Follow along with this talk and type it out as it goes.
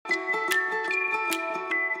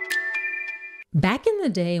Back in the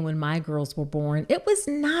day when my girls were born, it was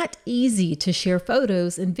not easy to share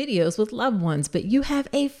photos and videos with loved ones, but you have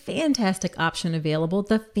a fantastic option available,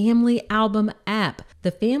 the Family Album app.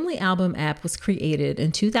 The Family Album app was created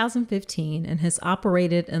in 2015 and has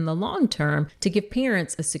operated in the long term to give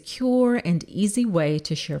parents a secure and easy way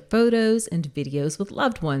to share photos and videos with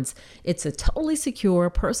loved ones. It's a totally secure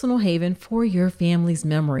personal haven for your family's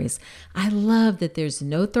memories. I love that there's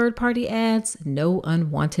no third-party ads, no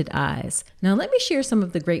unwanted eyes. Now, let me share some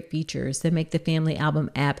of the great features that make the Family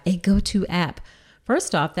Album app a go-to app.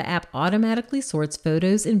 First off, the app automatically sorts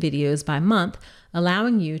photos and videos by month,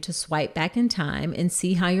 allowing you to swipe back in time and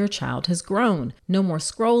see how your child has grown. No more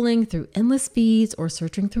scrolling through endless feeds or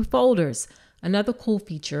searching through folders. Another cool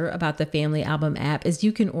feature about the Family Album app is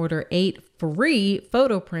you can order 8 free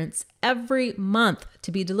photo prints every month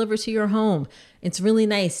to be delivered to your home. It's really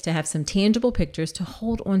nice to have some tangible pictures to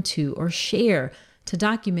hold on to or share to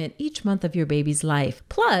document each month of your baby's life.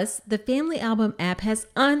 Plus, the Family Album app has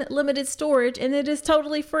unlimited storage and it is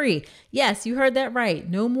totally free. Yes, you heard that right.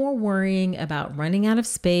 No more worrying about running out of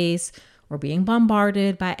space or being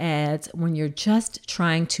bombarded by ads when you're just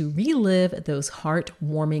trying to relive those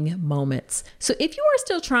heartwarming moments. So if you are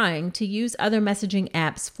still trying to use other messaging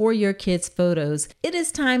apps for your kids' photos, it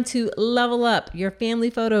is time to level up your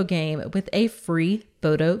family photo game with a free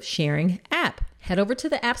photo sharing app. Head over to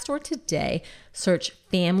the App Store today, search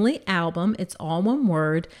Family Album, it's all one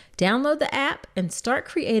word, download the app, and start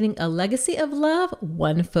creating a legacy of love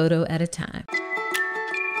one photo at a time.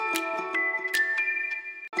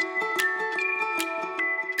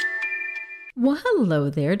 Well, hello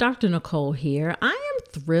there, Dr. Nicole here. I am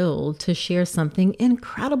thrilled to share something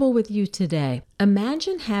incredible with you today.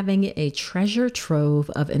 Imagine having a treasure trove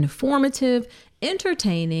of informative,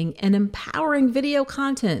 entertaining, and empowering video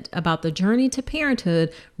content about the journey to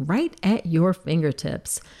parenthood right at your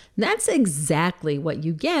fingertips. That's exactly what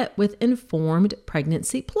you get with Informed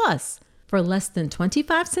Pregnancy Plus. For less than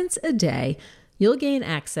 25 cents a day, you'll gain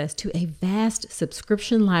access to a vast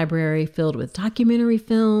subscription library filled with documentary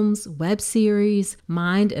films, web series,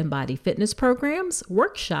 mind and body fitness programs,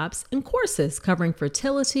 workshops, and courses covering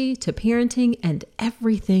fertility to parenting and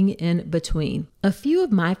everything in between. A few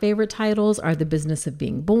of my favorite titles are The Business of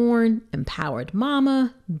Being Born, Empowered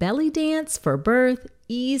Mama, Belly Dance for Birth,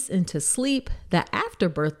 Ease into Sleep, The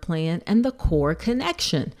Afterbirth Plan, and The Core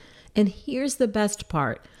Connection. And here's the best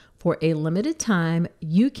part. For a limited time,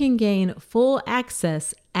 you can gain full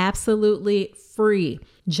access absolutely free.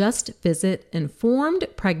 Just visit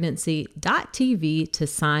informedpregnancy.tv to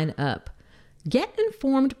sign up. Get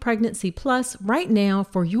Informed Pregnancy Plus right now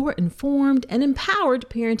for your informed and empowered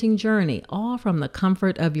parenting journey, all from the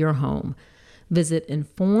comfort of your home. Visit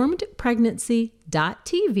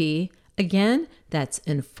informedpregnancy.tv. Again, that's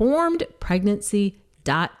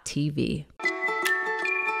informedpregnancy.tv.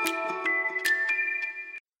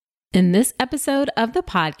 In this episode of the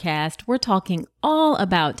podcast, we're talking all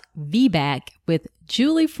about VBAC with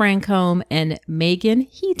Julie Francom and Meagan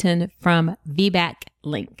Heaton from VBAC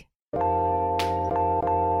Link.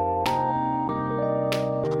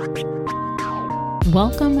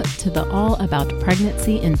 Welcome to the All About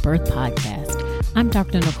Pregnancy and Birth podcast. I'm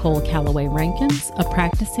Dr. Nicole Calloway Rankins, a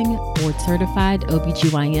practicing board-certified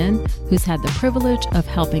OBGYN who's had the privilege of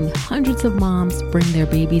helping hundreds of moms bring their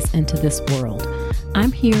babies into this world.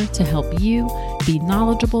 I'm here to help you be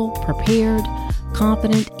knowledgeable, prepared,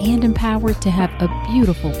 confident, and empowered to have a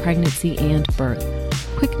beautiful pregnancy and birth.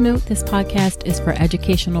 Quick note, this podcast is for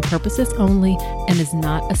educational purposes only and is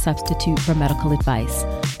not a substitute for medical advice.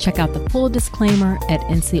 Check out the full disclaimer at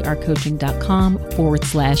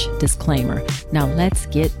ncrcoaching.com/disclaimer. Now let's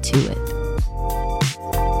get to it.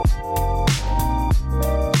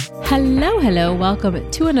 Hello. Welcome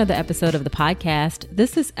to another episode of the podcast.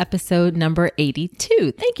 This is episode number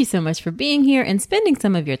 82. Thank you so much for being here and spending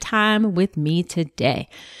some of your time with me today.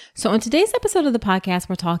 So on today's episode of the podcast,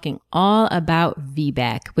 we're talking all about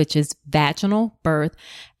VBAC, which is vaginal birth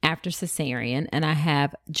after cesarean. And I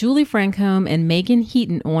have Julie Francom and Meagan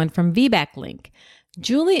Heaton on from VBAC Link.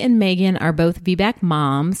 Julie and Meagan are both VBAC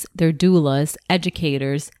moms. They're doulas,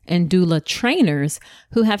 educators, and doula trainers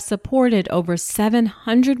who have supported over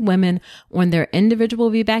 700 women on their individual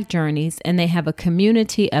VBAC journeys, and they have a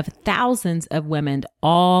community of thousands of women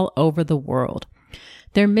all over the world.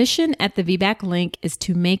 Their mission at the VBAC Link is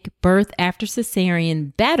to make birth after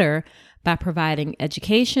cesarean better by providing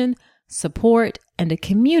education, support, and a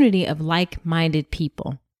community of like-minded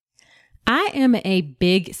people. I am a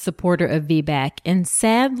big supporter of VBAC, and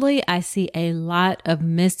sadly, I see a lot of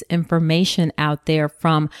misinformation out there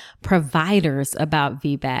from providers about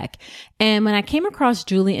VBAC. And when I came across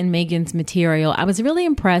Julie and Meagan's material, I was really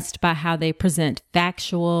impressed by how they present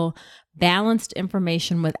factual, balanced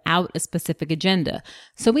information without a specific agenda.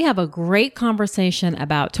 So we have a great conversation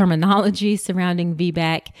about terminology surrounding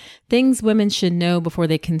VBAC, things women should know before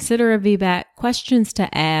they consider a VBAC, questions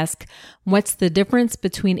to ask, what's the difference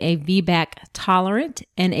between a VBAC tolerant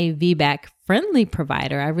and a VBAC friendly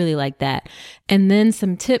provider. I really like that. And then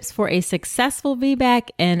some tips for a successful VBAC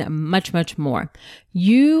and much, much more.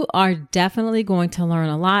 You are definitely going to learn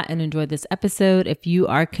a lot and enjoy this episode if you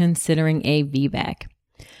are considering a VBAC.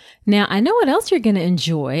 Now, I know what else you're going to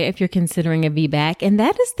enjoy if you're considering a VBAC, and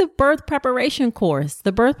that is the birth preparation course.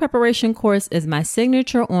 The birth preparation course is my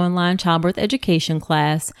signature online childbirth education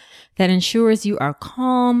class that ensures you are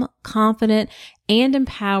calm, confident, and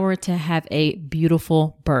empowered to have a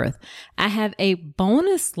beautiful birth. I have a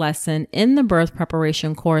bonus lesson in the birth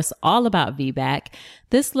preparation course all about VBAC.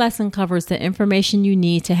 This lesson covers the information you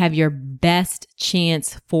need to have your best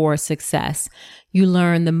chance for success. You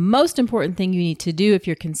learn the most important thing you need to do if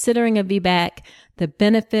you're considering a VBAC, the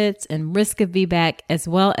benefits and risk of VBAC, as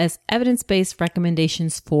well as evidence-based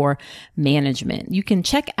recommendations for management. You can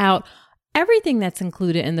check out everything that's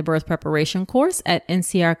included in the birth preparation course at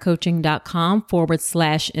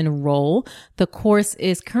ncrcoaching.com/enroll. The course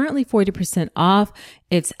is currently 40% off.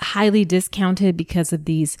 It's highly discounted because of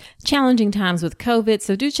these challenging times with COVID.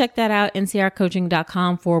 So do check that out,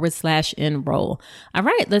 ncrcoaching.com/enroll. All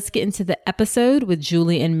right, let's get into the episode with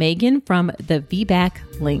Julie and Meagan from the VBAC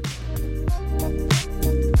link.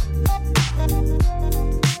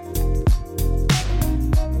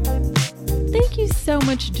 Thank you so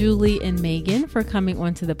much, Julie and Meagan, for coming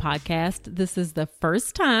onto the podcast. This is the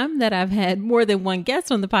first time that I've had more than one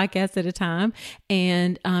guest on the podcast at a time,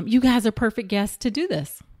 and you guys are perfect guests to do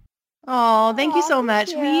this. Oh, thank you so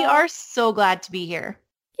much. We are so glad to be here.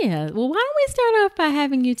 Yeah. Well, why don't we start off by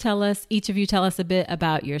having you each of you tell us a bit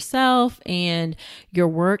about yourself and your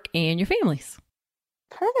work and your families.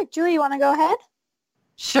 Perfect. Julie, you want to go ahead?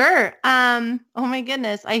 Sure. Oh my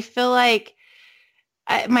goodness. I feel like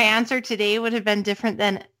my answer today would have been different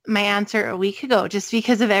than my answer a week ago, just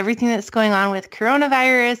because of everything that's going on with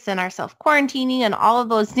coronavirus and our self-quarantining and all of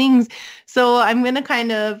those things. So I'm going to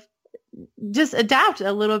kind of just adapt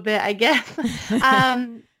a little bit, I guess.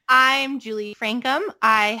 I'm Julie Francom.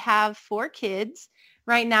 I have 4 kids.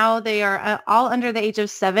 Right now, they are all under the age of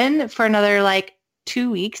 7 for another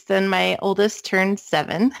 2 weeks. Then my oldest turned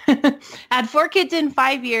 7. I had 4 kids in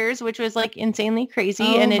 5 years, which was insanely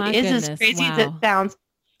crazy. And it is as crazy as it sounds.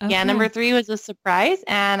 Okay. Yeah, number 3 was a surprise.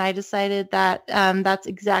 And I decided that that's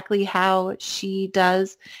exactly how she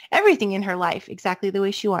does everything in her life, exactly the way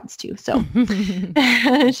she wants to. So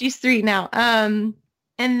she's 3 now. And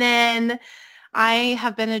then I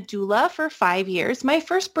have been a doula for 5 years. My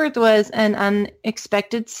first birth was an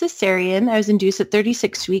unexpected cesarean. I was induced at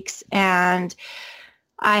 36 weeks and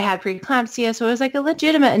I had preeclampsia, so it was a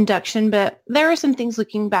legitimate induction, but there were some things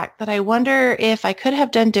looking back that I wonder if I could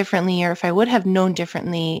have done differently or if I would have known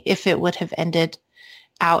differently if it would have ended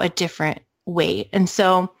out a different way. And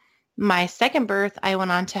so my second birth, I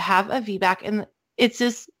went on to have a VBAC, and it's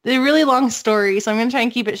just a really long story, so I'm going to try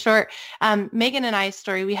and keep it short. Meagan and I's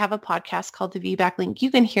story, we have a podcast called the VBAC Link.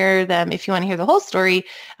 You can hear them if you want to hear the whole story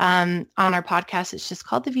on our podcast. It's just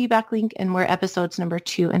called the VBAC Link, and we're episodes number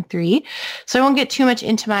 2 and 3. So I won't get too much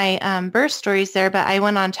into my birth stories there, but I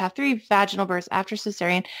went on to have 3 vaginal births after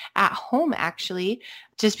cesarean at home, actually,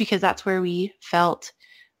 just because that's where we felt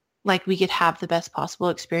like we could have the best possible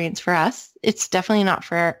experience for us. It's definitely not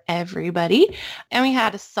for everybody. And we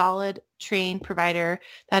had a solid trained provider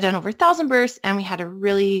that had done over 1,000 births, and we had a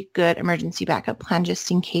really good emergency backup plan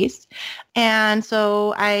just in case. And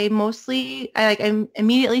so I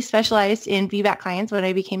immediately specialized in VBAC clients when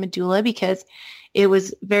I became a doula, because it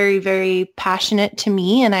was very, very passionate to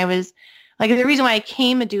me. And I was the reason why I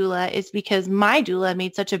became a doula is because my doula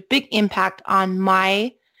made such a big impact on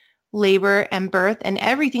my labor and birth and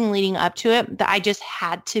everything leading up to it, that I just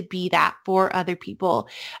had to be that for other people.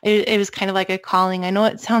 It was kind of like a calling. I know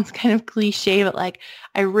it sounds kind of cliche, but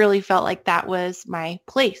I really felt like that was my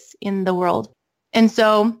place in the world. And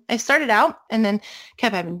so I started out and then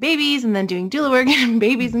kept having babies and then doing doula work and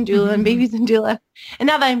babies and doula and babies and doula. And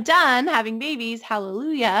now that I'm done having babies,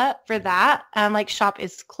 hallelujah for that. Shop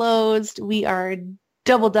is closed. We are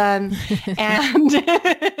double done. And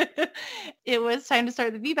it was time to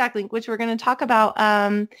start the VBAC Link, which we're going to talk about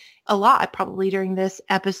a lot probably during this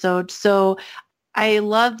episode. So I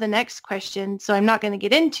love the next question. So I'm not going to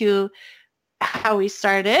get into how we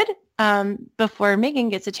started. before Meagan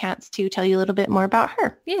gets a chance to tell you a little bit more about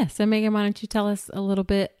her. Yeah. So Meagan, why don't you tell us a little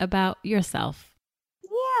bit about yourself?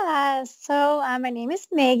 Yeah, so my name is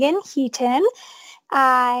Meagan Heaton.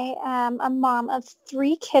 I am a mom of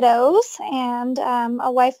 3 kiddos and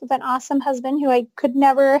a wife of an awesome husband who I could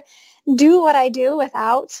never do what I do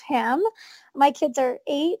without him. My kids are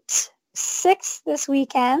 8, 6 this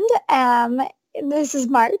weekend. This is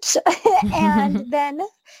March, and then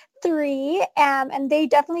 3, and they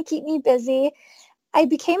definitely keep me busy. I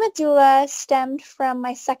became a doula stemmed from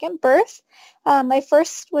my second birth. My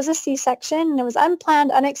first was a C-section, and it was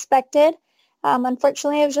unplanned, unexpected.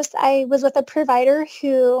 Unfortunately, I was with a provider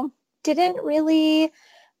who didn't really,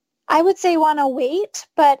 I would say, want to wait,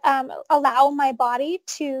 but allow my body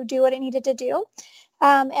to do what it needed to do.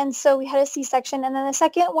 And so we had a C-section. And then the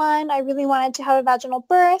second one, I really wanted to have a vaginal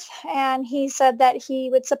birth, and he said that he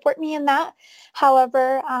would support me in that.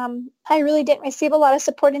 However, I really didn't receive a lot of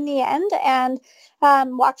support in the end, and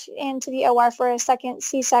walked into the OR for a second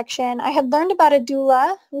C-section. I had learned about a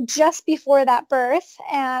doula just before that birth,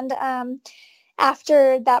 and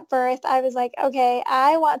after that birth, I was like, okay,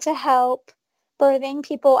 I want to help birthing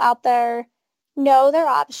people out there know their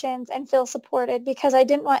options and feel supported, because I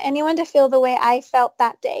didn't want anyone to feel the way I felt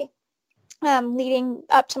that day leading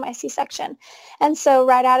up to my C-section. And so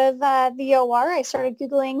right out of the OR, I started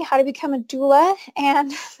Googling how to become a doula,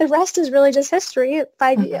 and the rest is really just history.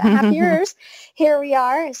 5.5 years, here we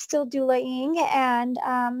are, still doulaing and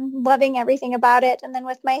loving everything about it. And then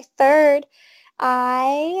with my third,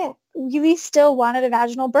 I really still wanted a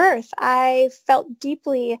vaginal birth. I felt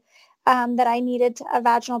deeply that I needed a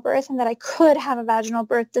vaginal birth and that I could have a vaginal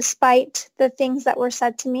birth despite the things that were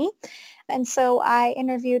said to me. And so I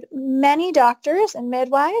interviewed many doctors and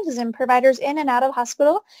midwives and providers in and out of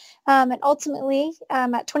hospital, and ultimately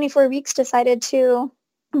at 24 weeks decided to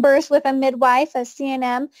birth with a midwife, a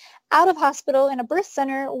CNM, out of hospital in a birth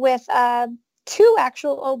center with 2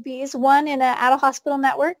 actual OBs, one in an out-of-hospital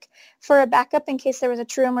network for a backup in case there was a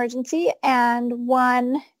true emergency, and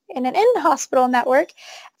one in an in-hospital network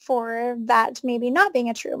for that maybe not being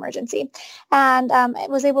a true emergency. And I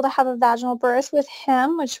was able to have a vaginal birth with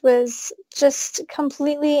him, which was just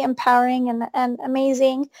completely empowering and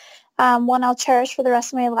amazing. One I'll cherish for the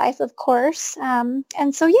rest of my life, of course. And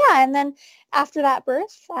so, yeah, and then after that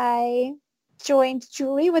birth, I joined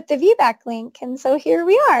Julie with the VBAC link. And so here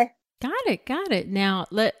we are. Got it. Now,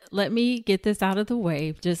 let me get this out of the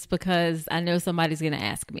way, just because I know somebody's going to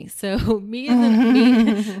ask me. So me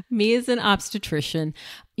as an obstetrician,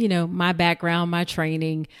 my background, my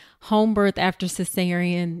training, home birth after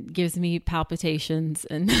cesarean gives me palpitations,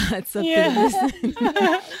 and that's something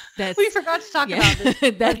we forgot to talk about this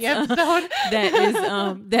episode.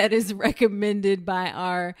 that is recommended by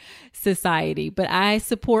our society. But I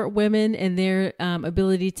support women in their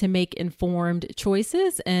ability to make informed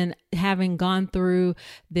choices, and having gone through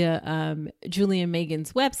the Julie and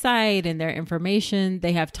Meagan's website and their information,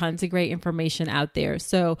 they have tons of great information out there.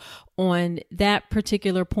 So on that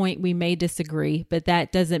particular point, we may disagree, but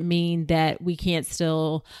that doesn't mean that we can't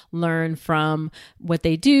still learn from what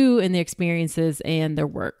they do and their experiences and their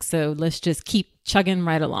work. So let's just keep chugging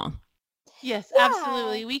right along. Yes,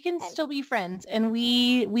 absolutely. We can still be friends, and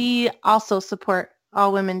we also support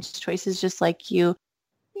all women's choices, just like you.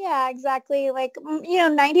 Yeah, exactly.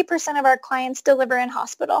 90% of our clients deliver in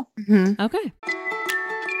hospital. Mm-hmm. Okay.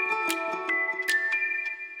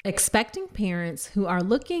 Expecting parents who are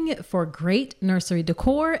looking for great nursery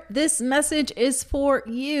decor, this message is for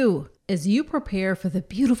you. As you prepare for the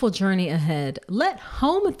beautiful journey ahead, let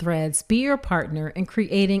Home Threads be your partner in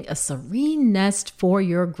creating a serene nest for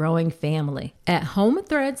your growing family. At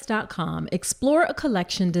homethreads.com, explore a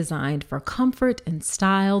collection designed for comfort and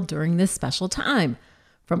style during this special time.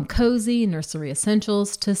 From cozy nursery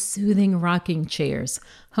essentials to soothing rocking chairs,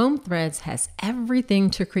 Home Threads has everything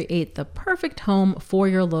to create the perfect home for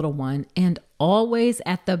your little one, and always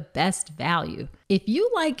at the best value. If you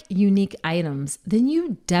like unique items, then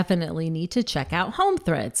you definitely need to check out Home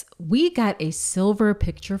Threads. We got a silver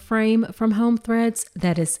picture frame from Home Threads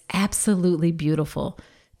that is absolutely beautiful.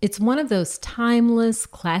 It's one of those timeless,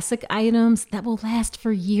 classic items that will last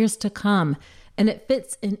for years to come, and it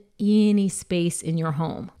fits in any space in your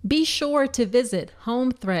home. Be sure to visit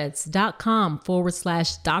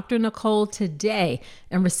homethreads.com/Dr. Nicole today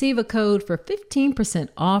and receive a code for 15%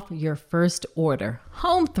 off your first order.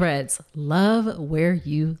 Home Threads, love where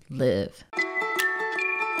you live.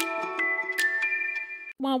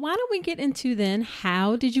 Well, why don't we get into then,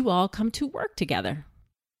 how did you all come to work together?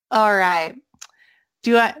 All right.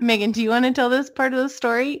 Meagan, do you want to tell this part of the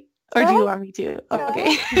story? Or do you want me to? Oh,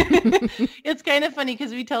 okay. It's kind of funny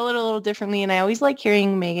because we tell it a little differently, and I always like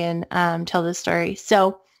hearing Meagan tell this story.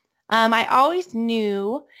 So I always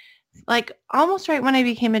knew, like almost right when I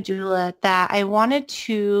became a doula, that I wanted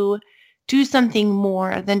to do something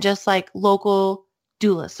more than just like local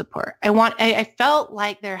doula support. I felt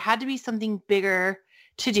like there had to be something bigger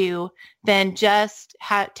to do than just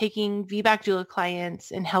taking VBAC doula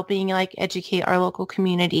clients and helping like educate our local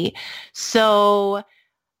community. So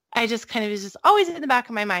I just kind of was just always in the back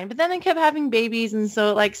of my mind, but then I kept having babies, and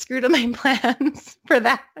so it like screwed up my plans for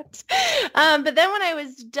that. But then when I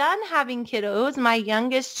was done having kiddos, my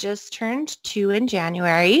youngest just turned 2 in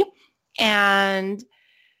January, and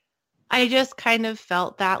I just kind of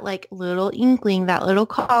felt that like little inkling, that little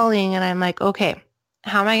calling, and I'm like, okay,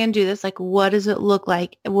 how am I going to do this? Like, what does it look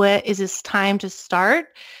like? What is this time to start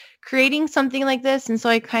creating something like this? And so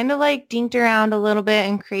I kind of like dinked around a little bit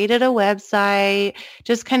and created a website,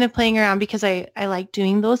 just kind of playing around because I like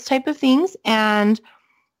doing those type of things. And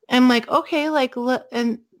I'm like, okay, like, look,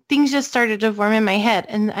 and things just started to form in my head.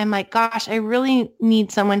 And I'm like, gosh, I really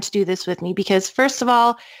need someone to do this with me because first of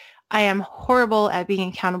all, I am horrible at being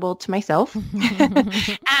accountable to myself.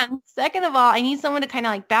 And second of all, I need someone to kind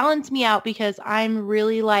of like balance me out because I'm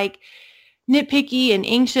really like nitpicky and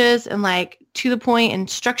anxious and like to the point and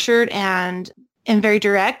structured and very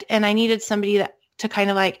direct. And I needed somebody that to kind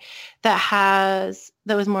of like that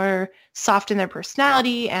was more soft in their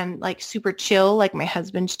personality and like super chill. Like my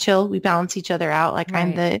husband's chill. We balance each other out. Like right.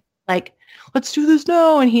 I'm the like, let's do this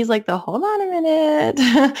now. And he's like, hold on a minute.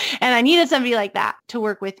 And I needed somebody like that to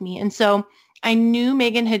work with me. And so I knew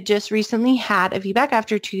Meagan had just recently had a VBAC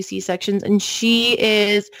after 2 C-sections, and she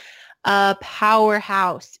is a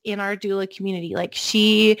powerhouse in our doula community. Like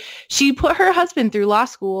she put her husband through law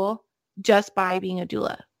school just by being a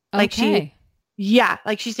doula. Like okay.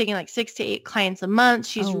 Like she's taking like 6 to 8 clients a month.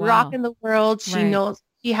 She's wow. rocking the world. She knows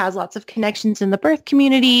he has lots of connections in the birth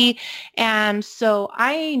community. And so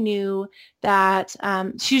I knew that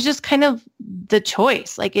she was just kind of the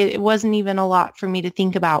choice. Like it wasn't even a lot for me to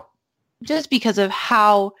think about just because of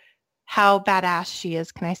how badass she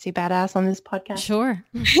is. Can I say badass on this podcast? Sure.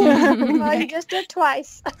 Well, you just did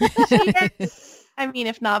twice. I mean,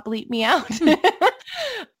 if not, bleep me out.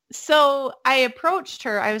 So I approached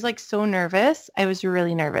her. I was like so nervous. I was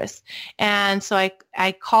really nervous. And so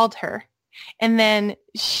I called her. And then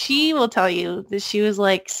she will tell you that she was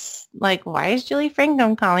like, why is Julie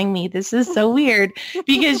Francom calling me? This is so weird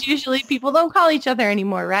because usually people don't call each other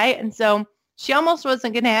anymore, right? And so she almost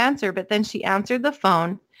wasn't going to answer, but then she answered the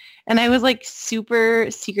phone. And I was like super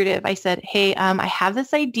secretive. I said, hey, I have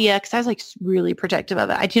this idea because I was like really protective of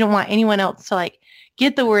it. I didn't want anyone else to like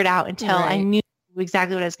get the word out until I knew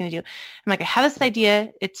exactly what I was going to do. I'm like, I have this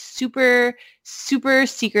idea. It's super, super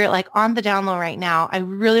secret, like on the down low right now. I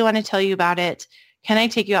really want to tell you about it. Can I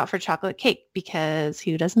take you out for chocolate cake? Because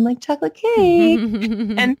who doesn't like chocolate cake?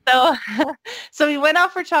 And so we went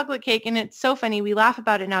out for chocolate cake, and it's so funny. We laugh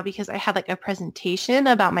about it now because I had like a presentation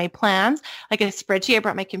about my plans, like a spreadsheet. I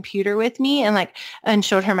brought my computer with me and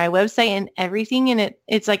showed her my website and everything. And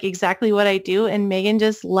it's like exactly what I do. And Meagan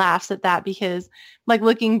just laughs at that because like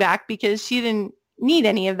looking back, because she didn't need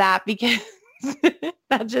any of that because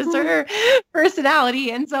that's just her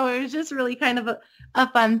personality. And so it was just really kind of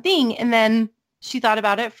a fun thing. And then she thought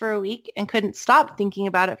about it for a week and couldn't stop thinking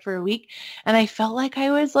about it for a week. And I felt like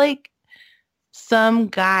I was like some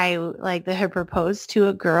guy like that had proposed to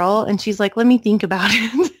a girl, and she's like, let me think about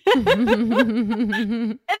it.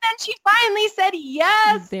 And then she finally said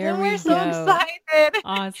yes. There and we we're so excited.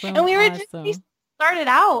 Awesome. And we started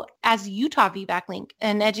out as Utah VBAC Link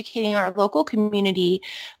and educating our local community,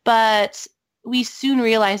 but we soon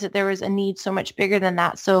realized that there was a need so much bigger than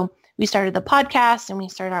that. So we started the podcast, and we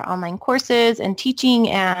started our online courses and teaching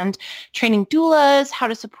and training doulas how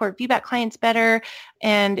to support VBAC clients better.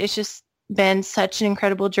 And it's just been such an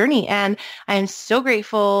incredible journey. And I'm so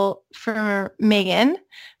grateful for Meagan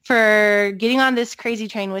for getting on this crazy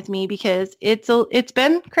train with me because it's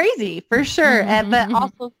been crazy for sure, but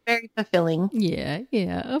also very fulfilling.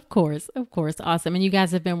 Yeah, of course. Awesome. And you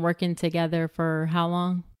guys have been working together for how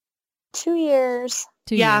long? 2 years.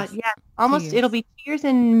 2 years. Yeah. Almost. It'll be 2 years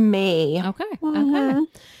in May. Okay.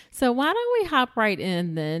 So why don't we hop right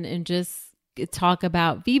in then and just talk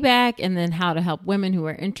about VBAC and then how to help women who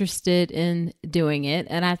are interested in doing it.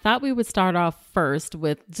 And I thought we would start off first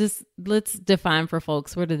with just let's define for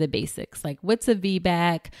folks what are the basics. Like what's a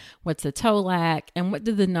VBAC, what's a TOLAC, and what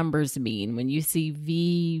do the numbers mean when you see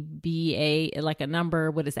VBA like a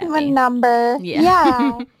number? What does that mean? A number.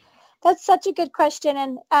 Yeah. That's such a good question.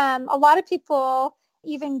 And a lot of people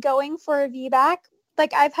even going for a VBAC,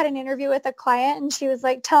 like I've had an interview with a client and she was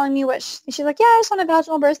like telling me what she's like, yeah, I just want a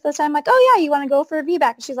vaginal birth this time. I'm like, oh yeah, you want to go for a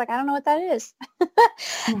VBAC? And she's like, I don't know what that is.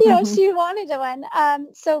 She wanted one.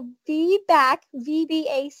 So VBAC,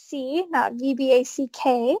 VBAC, not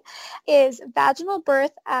VBACK, is vaginal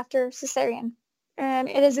birth after cesarean. And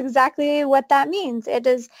it is exactly what that means. It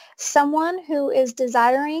is someone who is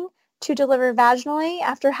desiring to deliver vaginally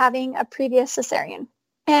after having a previous cesarean.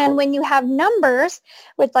 And when you have numbers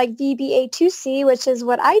with like VBA2C, which is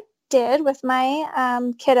what I did with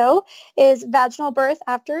my kiddo, is vaginal birth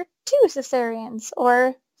after 2 cesareans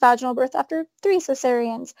or vaginal birth after 3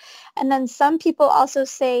 cesareans. And then some people also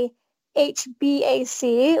say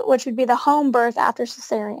HBAC, which would be the home birth after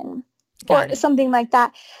cesarean. Or something like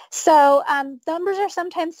that. So numbers are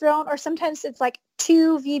sometimes thrown, or sometimes it's like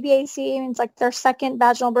 2 VBAC means like their second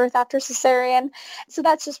vaginal birth after cesarean. So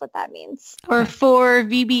that's just what that means. Or 4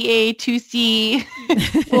 VBA2C,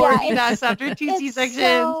 4 VBACs after 2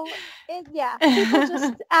 C-sections. People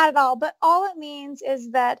just add it all. But all it means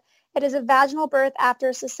is that it is a vaginal birth after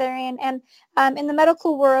a cesarean. And in the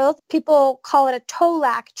medical world, people call it a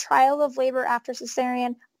TOLAC, trial of labor after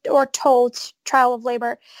cesarean, or TOL, trial of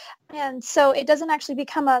labor. And so it doesn't actually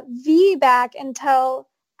become a VBAC until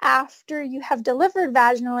after you have delivered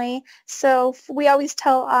vaginally. So we always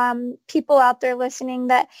tell people out there listening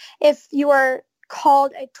that if you are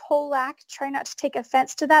called a TOLAC, try not to take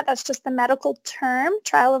offense to that. That's just the medical term,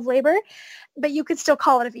 trial of labor. But you could still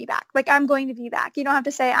call it a VBAC. Like, I'm going to VBAC. You don't have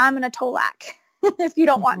to say I'm in a TOLAC. If you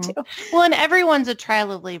don't want to. Well, and everyone's a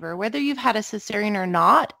trial of labor, whether you've had a cesarean or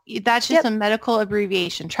not. That's just a medical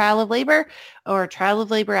abbreviation, trial of labor or trial of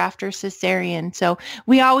labor after cesarean. So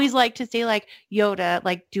we always like to say like Yoda,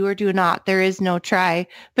 like do or do not. There is no try.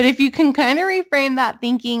 But if you can kind of reframe that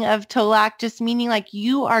thinking of TOLAC, just meaning like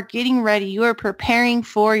you are getting ready, you are preparing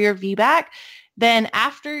for your VBAC, then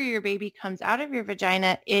after your baby comes out of your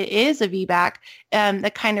vagina, it is a VBAC.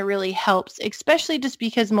 That kind of really helps, especially just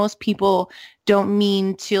because most people don't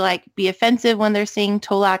mean to like be offensive when they're saying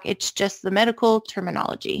TOLAC. It's just the medical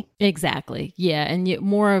terminology. Exactly. Yeah. And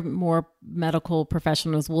more medical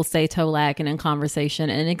professionals will say TOLAC and in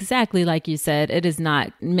conversation. And exactly like you said, it is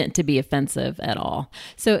not meant to be offensive at all.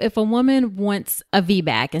 So if a woman wants a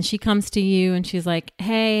VBAC and she comes to you and she's like,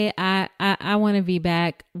 hey, I want a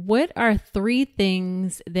VBAC, what are 3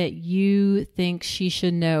 things that you think she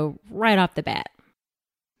should know right off the bat?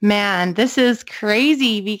 Man, this is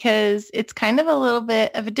crazy because it's kind of a little bit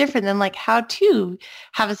of a different than like how to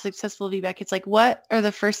have a successful VBAC. It's like, what are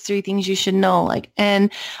the first 3 things you should know?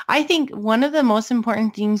 And I think one of the most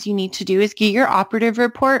important things you need to do is get your operative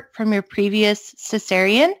report from your previous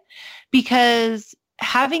cesarean, because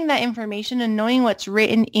having that information and knowing what's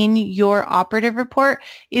written in your operative report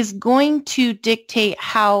is going to dictate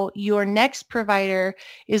how your next provider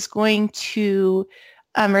is going to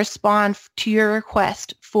respond to your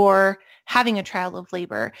request for having a trial of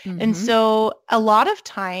labor. Mm-hmm. And so a lot of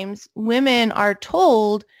times women are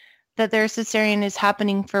told that their cesarean is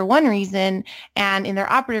happening for one reason, and in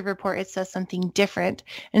their operative report, it says something different.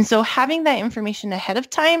 And so having that information ahead of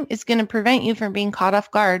time is going to prevent you from being caught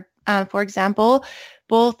off guard. For example,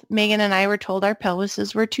 both Meagan and I were told our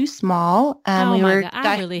pelvises were too small. I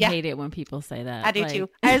really hate it when people say that. I do too.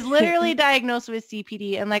 I was literally diagnosed with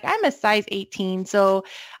CPD, and like I'm a size 18, so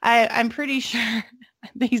I'm pretty sure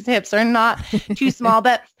these hips are not too small.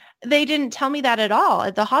 But they didn't tell me that at all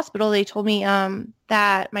at the hospital. They told me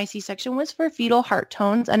that my C-section was for fetal heart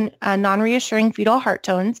tones and non-reassuring fetal heart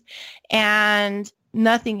tones, and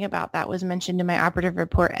nothing about that was mentioned in my operative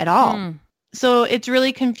report at all. So it's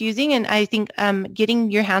really confusing, and I think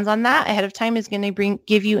getting your hands on that ahead of time is going to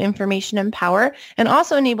give you information and power, and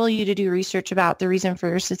also enable you to do research about the reason for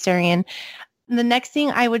your cesarean. The next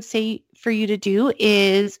thing I would say for you to do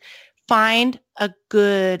is find a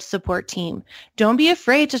good support team. Don't be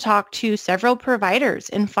afraid to talk to several providers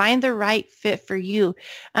and find the right fit for you.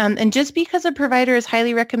 And just because a provider is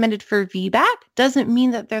highly recommended for VBAC doesn't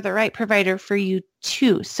mean that they're the right provider for you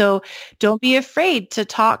too. So don't be afraid to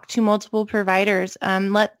talk to multiple providers.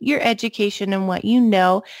 Let your education and what you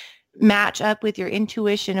know match up with your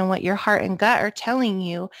intuition and what your heart and gut are telling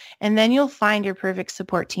you, and then you'll find your perfect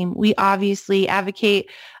support team. We obviously advocate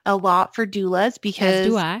a lot for doulas because... As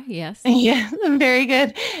do I, yes. Yeah, very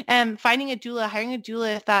good. Finding a doula, hiring a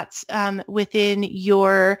doula, if that's within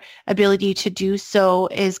your ability to do so,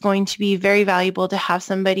 is going to be very valuable to have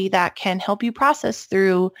somebody that can help you process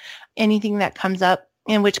through anything that comes up,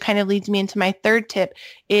 and which kind of leads me into my 3rd tip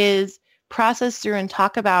is process through and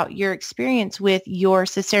talk about your experience with your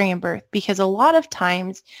cesarean birth, because a lot of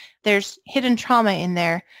times there's hidden trauma in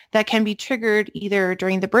there that can be triggered either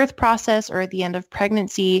during the birth process or at the end of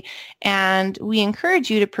pregnancy. And we encourage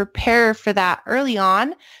you to prepare for that early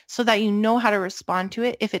on so that you know how to respond to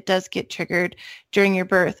it if it does get triggered during your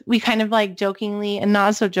birth. We kind of like jokingly and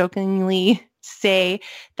not so jokingly say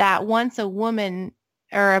that once a woman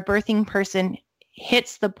or a birthing person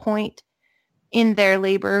hits the point in their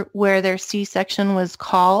labor where their C-section was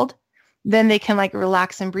called, then they can like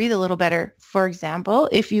relax and breathe a little better. For example,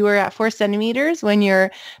 if you were at 4 centimeters when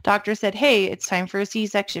your doctor said, hey, it's time for a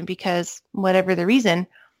C-section because whatever the reason,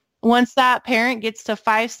 once that parent gets to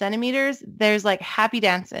 5 centimeters, there's like happy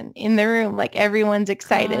dancing in the room. Like everyone's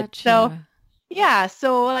excited. Gotcha. So yeah.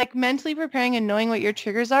 So like mentally preparing and knowing what your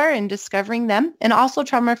triggers are and discovering them, and also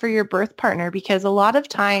trauma for your birth partner, because a lot of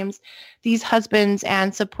times these husbands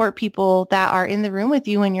and support people that are in the room with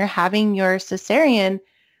you when you're having your cesarean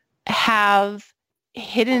have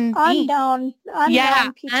hidden unknown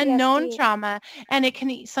unknown trauma, and it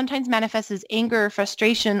can sometimes manifest as anger,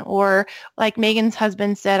 frustration, or like Meagan's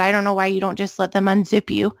husband said, I don't know why you don't just let them unzip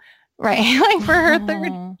you, right? Like for her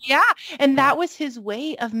third, and that was his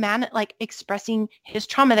way of expressing his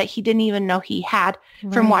trauma that he didn't even know he had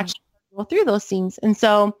from watching her go through those things. And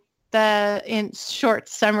so in short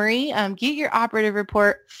summary, get your operative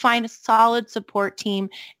report, find a solid support team,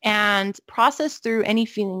 and process through any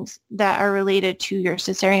feelings that are related to your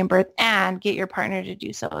cesarean birth, and get your partner to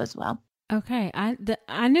do so as well. Okay.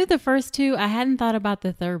 I knew the first two. I hadn't thought about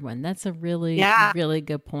the third one. That's a really, really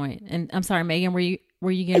good point. And I'm sorry, Meagan, were you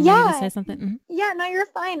getting ready to say something? Mm-hmm. Yeah, no, you're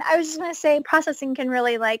fine. I was just going to say processing can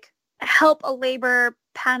really like help a labor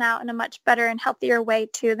pan out in a much better and healthier way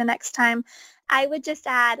too the next time. I would just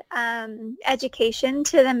add education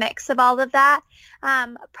to the mix of all of that.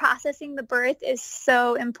 Processing the birth is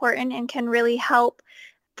so important and can really help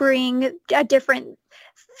bring a different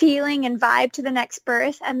feeling and vibe to the next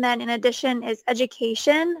birth. And then in addition is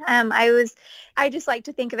education. I just like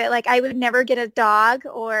to think of it like I would never get a dog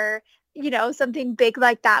or, something big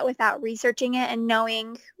like that without researching it and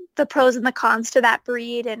knowing the pros and the cons to that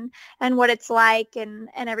breed and what it's like and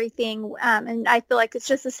everything. And I feel like it's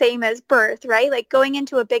just the same as birth, right? Like going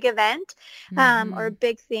into a big event or a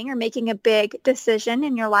big thing or making a big decision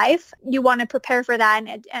in your life, you want to prepare for that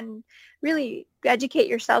and really educate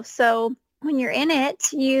yourself. So when you're in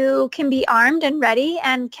it, you can be armed and ready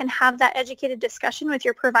and can have that educated discussion with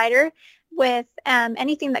your provider with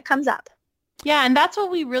anything that comes up. Yeah, and that's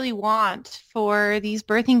what we really want for these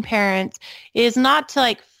birthing parents, is not to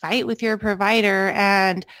like fight with your provider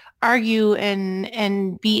and argue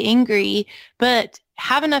and be angry, but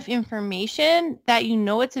have enough information that you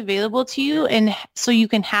know it's available to you, and so you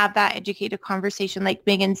can have that educated conversation like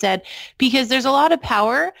Meagan said, because there's a lot of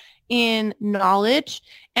power in knowledge,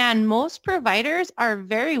 and most providers are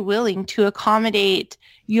very willing to accommodate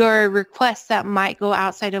your requests that might go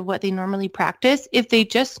outside of what they normally practice if they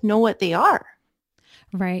just know what they are.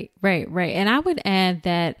 Right. And I would add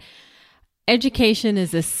that education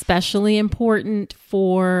is especially important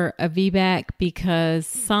for a VBAC because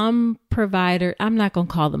some provider, I'm not going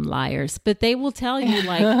to call them liars, but they will tell you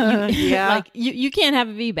like, you can't have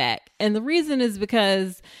a VBAC. And the reason is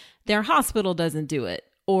because their hospital doesn't do it,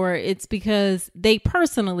 or it's because they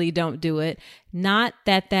personally don't do it. Not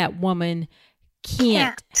that woman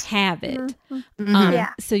can't have it.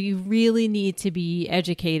 So you really need to be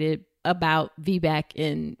educated about VBAC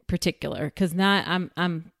in particular, because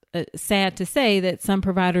I'm sad to say that some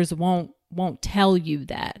providers won't tell you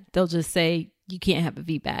that. They'll just say you can't have a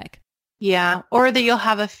VBAC. Yeah, or that you'll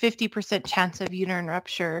have a 50% chance of uterine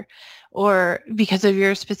rupture, or because of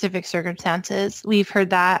your specific circumstances. We've heard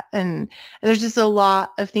that, and there's just a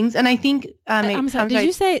lot of things. And I think I'm sorry, did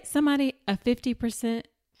you say somebody a 50%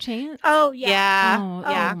 chance? Oh yeah.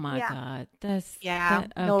 Oh my God. That's okay.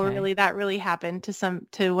 No, really, that really happened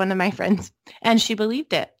to one of my friends, and she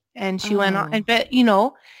believed it, and she went on. And but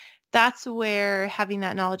that's where having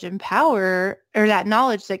that knowledge and power, or that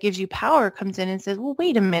knowledge that gives you power, comes in and says, well,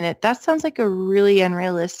 wait a minute, that sounds like a really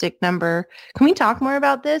unrealistic number. Can we talk more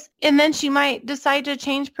about this? And then she might decide to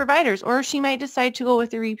change providers, or she might decide to go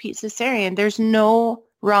with a repeat cesarean. There's no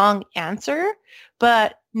wrong answer,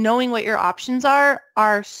 but knowing what your options are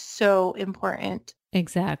so important.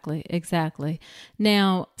 Exactly.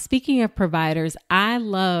 Now, speaking of providers, I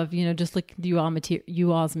love, just look at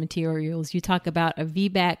you all's materials. You talk about a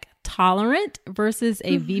VBAC tolerant versus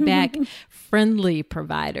a VBAC friendly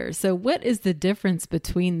provider. So what is the difference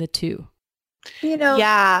between the two?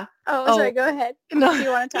 Yeah. Oh, sorry, go ahead. No. Do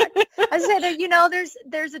you want to talk? I said,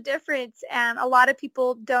 there's a difference, and a lot of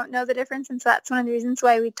people don't know the difference, and so that's one of the reasons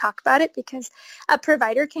why we talk about it, because a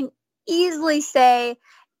provider can easily say,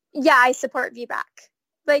 yeah, I support VBAC.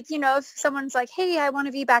 Like, if someone's like, hey, I want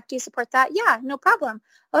a VBAC, do you support that? Yeah, no problem.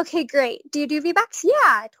 Okay, great. Do you do VBACs? Yeah,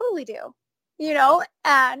 I totally do. And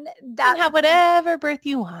that You can have whatever birth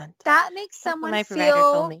you want. That makes That's what someone my provider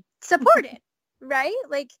told feel me. supported, right?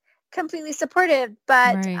 Like completely supportive,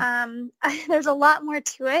 but Right. there's a lot more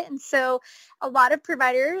to it. And so a lot of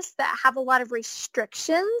providers that have a lot of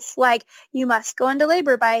restrictions, like you must go into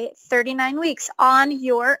labor by 39 weeks on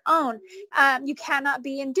your own. You cannot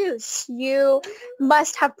be induced. You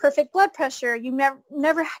must have perfect blood pressure. You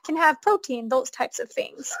never can have protein, those types of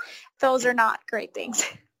things. Those are not great things.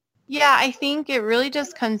 Yeah, I think it really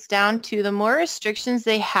just comes down to the more restrictions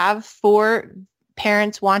they have for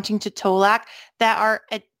parents wanting to TOLAC that are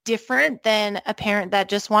different than a parent that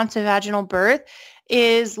just wants a vaginal birth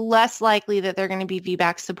is less likely that they're going to be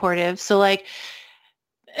VBAC supportive. So like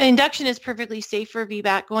induction is perfectly safe for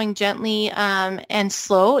VBAC. Going gently and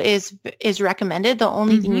slow is recommended. The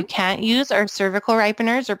only thing you can't use are cervical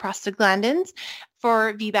ripeners or prostaglandins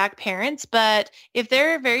for VBAC parents. But if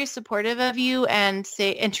they're very supportive of you and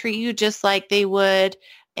treat you just like they would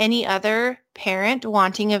any other parent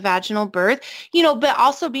wanting a vaginal birth, but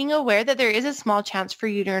also being aware that there is a small chance for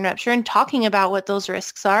uterine rupture and talking about what those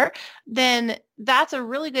risks are, then that's a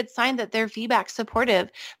really good sign that they're VBAC supportive.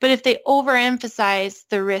 But if they overemphasize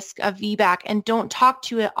the risk of VBAC and don't talk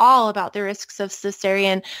to you at all about the risks of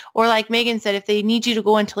cesarean, or like Meagan said, if they need you to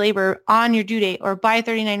go into labor on your due date or by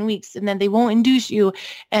 39 weeks, and then they won't induce you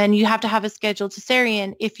and you have to have a scheduled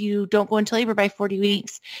cesarean if you don't go into labor by 40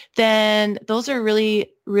 weeks, then those are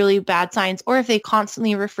really, really bad signs. Or if they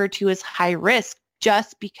constantly refer to you as high risk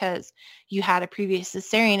just because you had a previous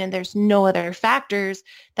cesarean and there's no other factors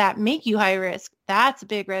that make you high risk, that's a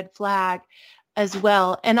big red flag as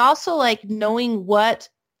well. And also like knowing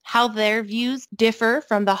how their views differ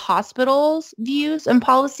from the hospital's views and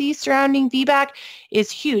policies surrounding VBAC is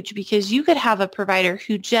huge, because you could have a provider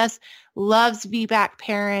who just loves VBAC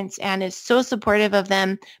parents and is so supportive of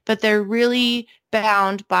them, but they're really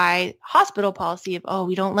bound by hospital policy of,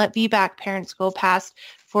 we don't let VBAC parents go past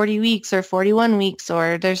 40 weeks or 41 weeks,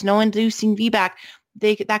 or there's no inducing VBAC.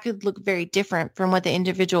 That could look very different from what the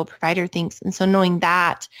individual provider thinks. And so knowing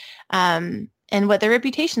that, and what their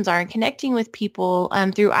reputations are, and connecting with people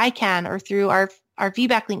through ICANN or through our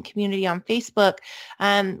VBAC Link community on Facebook,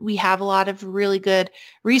 we have a lot of really good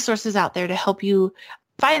resources out there to help you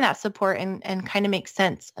find that support and kind of make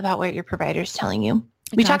sense about what your provider is telling you.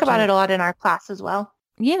 We talk about it a lot in our class as well.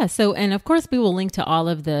 Yeah. So, and of course, we will link to all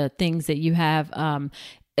of the things that you have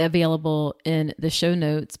available in the show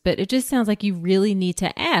notes, but it just sounds like you really need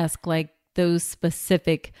to ask like those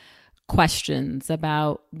specific questions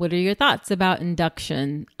about what are your thoughts about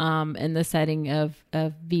induction in the setting of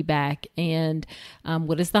VBAC, and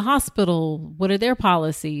what is the hospital, what are their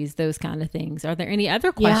policies, those kind of things. Are there any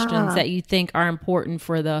other questions that you think are important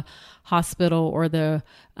for the hospital, or the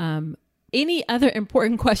any other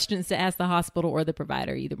important questions to ask the hospital or the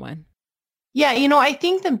provider, either one? Yeah, I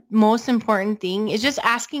think the most important thing is just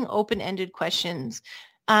asking open-ended questions.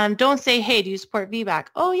 Don't say, hey, do you support VBAC?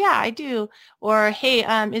 Oh, yeah, I do. Or, hey,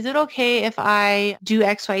 is it okay if I do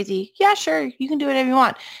XYZ? Yeah, sure. You can do whatever you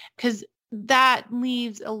want. Because that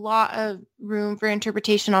leaves a lot of room for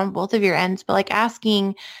interpretation on both of your ends. But like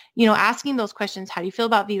asking those questions, how do you feel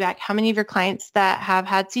about VBAC? How many of your clients that have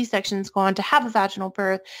had C-sections go on to have a vaginal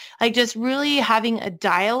birth? Like just really having a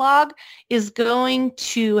dialogue is going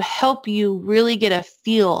to help you really get a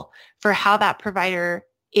feel for how that provider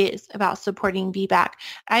is about supporting VBAC.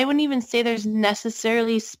 I wouldn't even say there's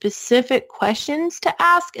necessarily specific questions to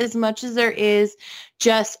ask as much as there is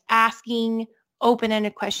just asking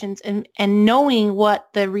open-ended questions and knowing what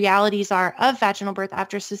the realities are of vaginal birth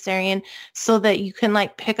after cesarean, so that you can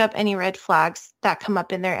like pick up any red flags that come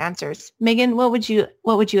up in their answers. Meagan, what would you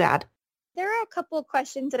add? There are a couple of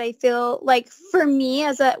questions that I feel like for me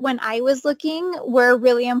when I was looking were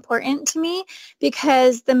really important to me,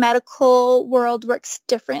 because the medical world works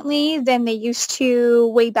differently than they used to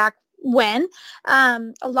way back when. A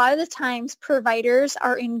lot of the times providers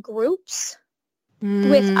are in groups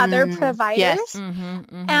with other providers, yes.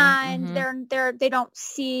 And they don't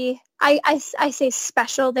see, I say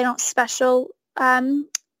special, they don't special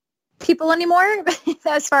people anymore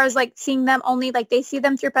as far as like seeing them only, like they see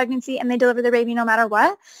them through pregnancy and they deliver their baby no matter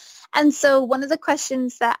what. And so one of the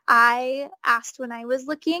questions that I asked when I was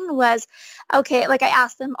looking was, okay, like I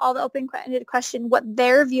asked them all the open-ended question, what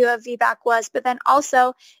their view of VBAC was, but then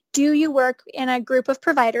also, do you work in a group of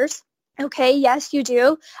providers? Okay, yes, you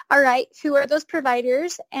do. All right, who are those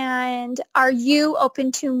providers? And are you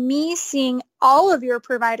open to me seeing all of your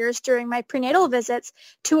providers during my prenatal visits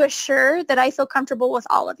to assure that I feel comfortable with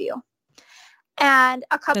all of you? And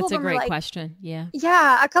a couple That's of a them are great like, question. Yeah.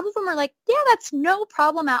 yeah, a couple of them are like, yeah, that's no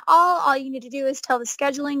problem at all. All you need to do is tell the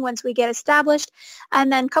scheduling once we get established.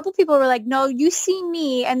 And then a couple people were like, no, you see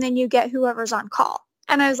me and then you get whoever's on call.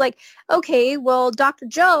 And I was like, okay, well, Dr.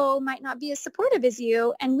 Joe might not be as supportive as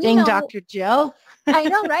you. And we Dang, know, Dr. Joe. I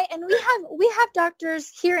know, right? And we have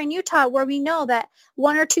doctors here in Utah where we know that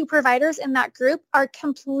one or two providers in that group are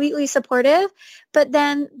completely supportive, but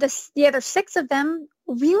then the other six of them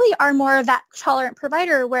really are more of that tolerant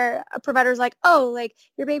provider where a provider's like, oh, like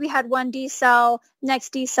your baby had one D cell, next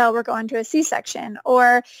D cell, we're going to a C-section,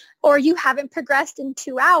 or you haven't progressed in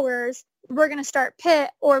 2 hours, we're going to start PIT,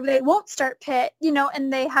 or they won't start PIT,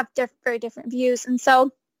 and they have very different views. And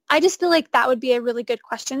so I just feel like that would be a really good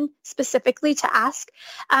question specifically to ask.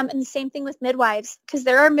 And the same thing with midwives, because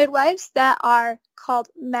there are midwives that are called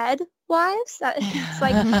midwives. It's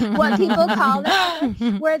like what people call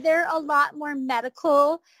them, where they're a lot more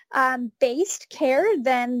medical based care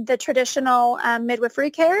than the traditional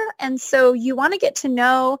midwifery care. And so you want to get to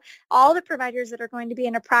know all the providers that are going to be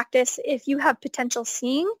in a practice if you have potential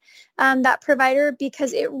seeing that provider,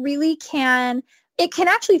 because it really can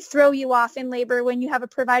actually throw you off in labor when you have a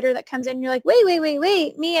provider that comes in and you're like,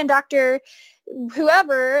 wait, me and Dr.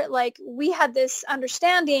 whoever, like we had this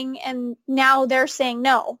understanding and now they're saying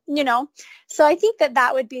no, So I think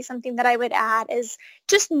that would be something that I would add is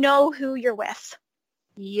just know who you're with.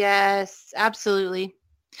 Yes, absolutely.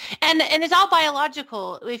 And it's all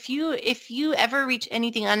biological. If you ever reach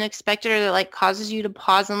anything unexpected or that like causes you to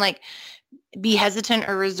pause and like be hesitant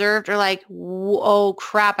or reserved or like, oh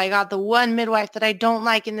crap, I got the one midwife that I don't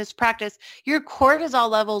like in this practice, your cortisol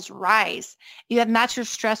levels rise. That's your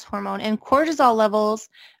stress hormone, and cortisol levels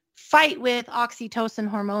fight with oxytocin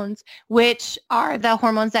hormones, which are the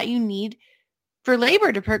hormones that you need for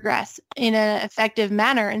labor to progress in an effective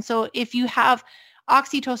manner. And so if you have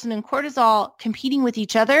oxytocin and cortisol competing with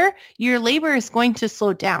each other, your labor is going to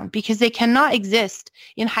slow down because they cannot exist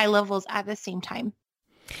in high levels at the same time.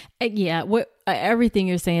 Yeah, everything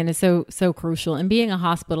you're saying is so crucial. And being a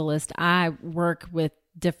hospitalist, I work with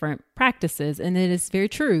different practices, and it is very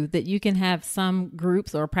true that you can have some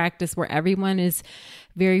groups or practice where everyone is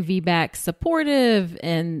very VBAC supportive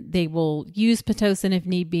and they will use Pitocin if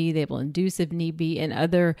need be, they will induce if need be, and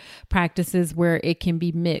other practices where it can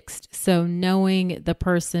be mixed. So knowing the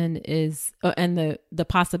person is and the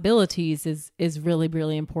possibilities is really,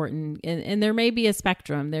 really important. And there may be a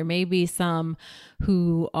spectrum. There may be some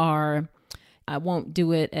who are I won't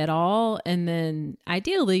do it at all. And then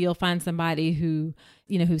ideally you'll find somebody who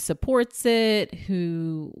supports it,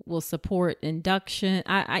 who will support induction.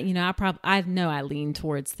 I know I lean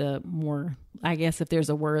towards the more, I guess if there's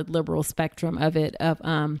a word, liberal spectrum of it, of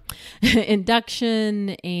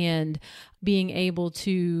induction and being able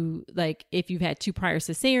to, like, if you've had 2 prior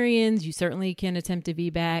cesareans, you certainly can attempt a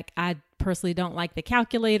VBAC. I personally don't like the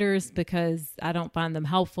calculators because I don't find them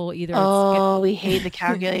helpful. We hate the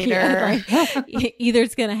calculator. Yeah, right. Either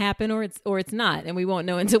it's going to happen or it's not, and we won't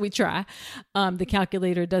know until we try. The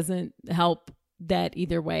calculator doesn't help that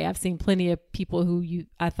either way. I've seen plenty of people who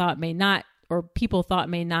people thought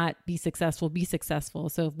may not be successful.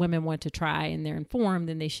 So if women want to try and they're informed,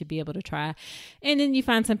 then they should be able to try. And then you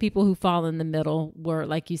find some people who fall in the middle where,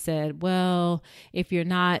 like you said, well, if you're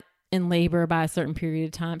not in labor by a certain period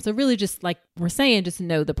of time. So really just like we're saying, just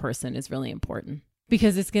know the person is really important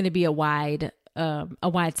because it's going to be a wide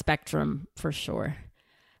spectrum for sure.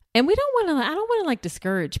 And I don't want to like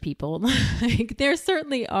discourage people. Like there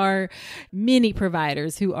certainly are many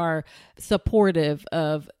providers who are supportive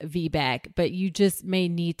of VBAC, but you just may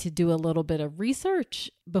need to do a little bit of research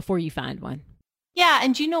before you find one. Yeah.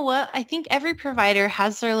 And you know what? I think every provider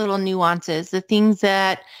has their little nuances, the things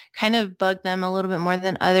that kind of bug them a little bit more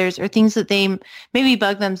than others, or things that they maybe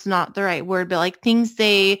bug them's not the right word, but like things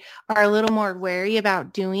they are a little more wary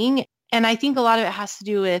about doing. And I think a lot of it has to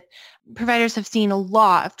do with providers have seen a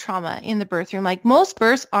lot of trauma in the birth room. Like most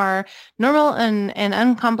births are normal and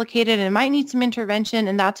uncomplicated and might need some intervention,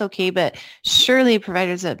 and that's okay. But surely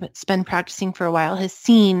providers that's been practicing for a while has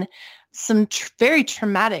seen some very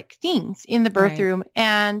traumatic things in the birth room.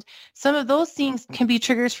 And some of those things can be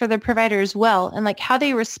triggers for the provider as well. And like how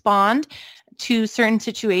they respond to certain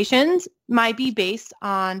situations might be based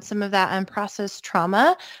on some of that unprocessed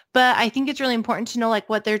trauma. But I think it's really important to know like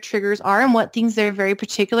what their triggers are and what things they're very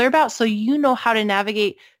particular about. So you know how to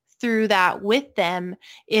navigate through that with them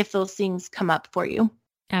if those things come up for you.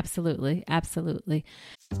 Absolutely. Absolutely.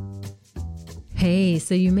 Hey,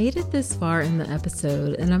 so you made it this far in the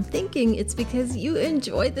episode, and I'm thinking it's because you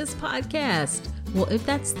enjoyed this podcast. Well, if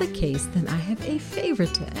that's the case, then I have a favor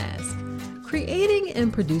to ask. Creating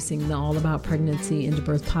and producing the All About Pregnancy and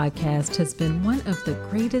Birth podcast has been one of the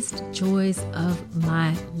greatest joys of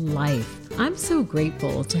my life. I'm so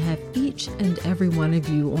grateful to have each and every one of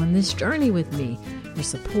you on this journey with me. Your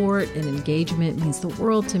support and engagement means the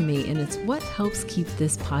world to me, and it's what helps keep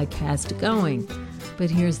this podcast going. But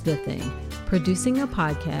here's the thing. Producing a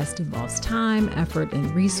podcast involves time, effort,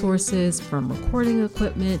 and resources, from recording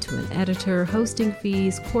equipment to an editor, hosting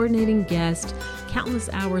fees, coordinating guests, countless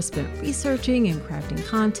hours spent researching and crafting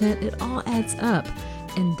content. It all adds up.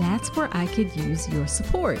 And that's where I could use your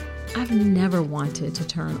support. I've never wanted to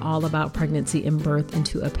turn All About Pregnancy and Birth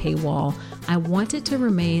into a paywall. I want it to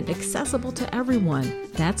remain accessible to everyone.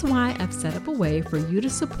 That's why I've set up a way for you to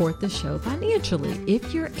support the show financially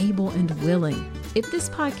if you're able and willing. If this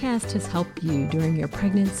podcast has helped you during your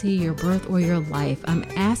pregnancy, your birth, or your life, I'm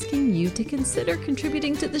asking you to consider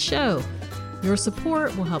contributing to the show. Your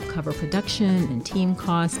support will help cover production and team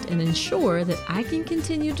costs and ensure that I can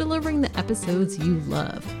continue delivering the episodes you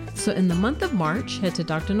love. So in the month of March, head to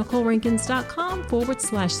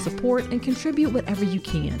drnicolerankins.com/support and contribute whatever you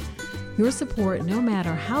can. Your support, no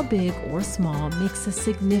matter how big or small, makes a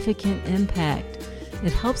significant impact.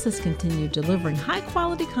 It helps us continue delivering high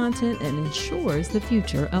quality content and ensures the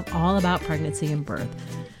future of All About Pregnancy and Birth.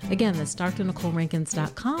 Again, that's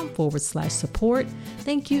drnicolerankins.com/support.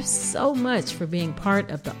 Thank you so much for being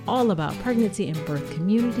part of the All About Pregnancy and Birth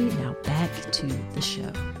community. Now back to the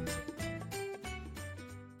show.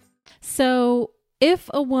 So if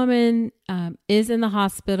a woman is in the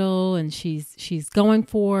hospital and she's going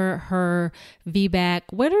for her VBAC,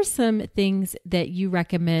 what are some things that you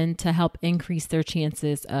recommend to help increase their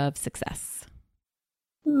chances of success?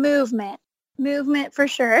 Movement for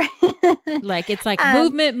sure. It's like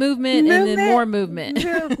movement, and then more movement.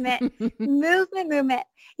 movement.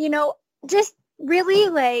 Just really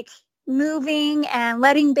like moving and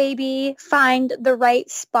letting baby find the right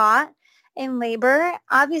spot in labor.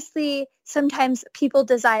 Obviously, sometimes people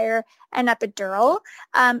desire an epidural,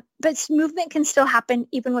 but movement can still happen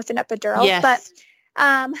even with an epidural. Yes. But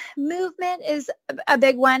movement is a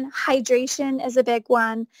big one. Hydration is a big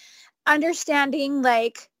one. Understanding,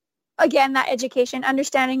 again, that education,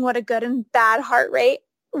 understanding what a good and bad heart rate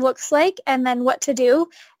looks like, and then what to do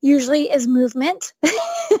usually is movement.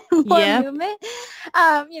 Movement.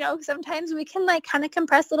 Sometimes we can kind of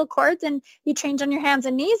compress little cords and you change on your hands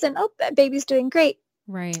and knees and baby's doing great.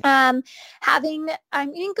 Right. Going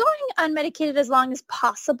unmedicated as long as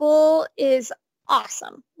possible is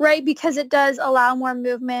awesome, right? Because it does allow more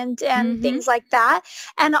movement and things like that.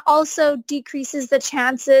 And also decreases the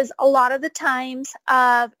chances a lot of the times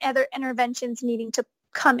of other interventions needing to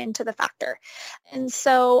come into the factor. And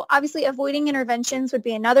so obviously avoiding interventions would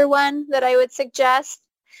be another one that I would suggest.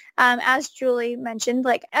 As Julie mentioned,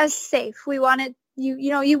 as safe, we want it,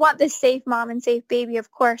 you want this safe mom and safe baby,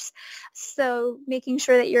 of course. So making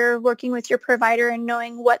sure that you're working with your provider and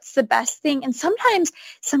knowing what's the best thing. And sometimes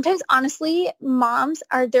honestly, moms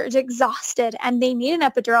they're exhausted and they need an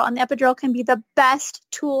epidural, and the epidural can be the best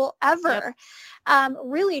tool ever. Yep.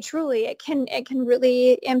 Really, truly, it can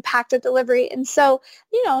really impact a delivery. And so,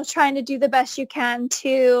 trying to do the best you can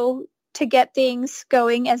to get things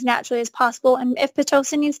going as naturally as possible. And if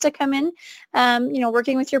Pitocin needs to come in,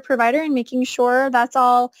 working with your provider and making sure that's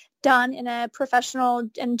all done in a professional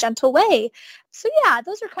and gentle way. So yeah,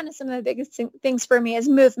 those are kind of some of the biggest things for me is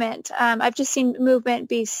movement. I've just seen movement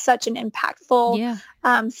be such an impactful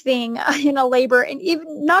thing in a labor, and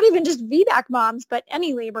not even just VBAC moms, but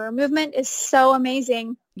any labor. Movement is so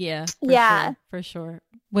amazing. Yeah. For sure.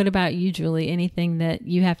 What about you, Julie? Anything that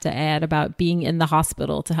you have to add about being in the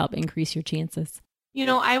hospital to help increase your chances?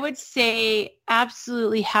 I would say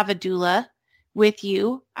absolutely have a doula with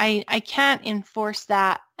you. I can't enforce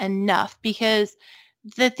that enough, because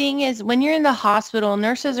the thing is, when you're in the hospital,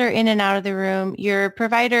 nurses are in and out of the room, your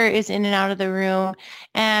provider is in and out of the room,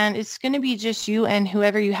 and it's going to be just you and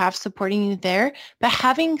whoever you have supporting you there. But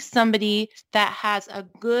having somebody that has a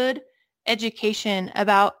good education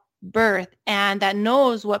about birth and that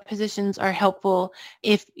knows what positions are helpful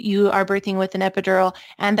if you are birthing with an epidural,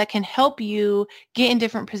 and that can help you get in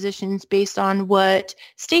different positions based on what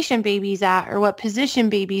station baby's at or what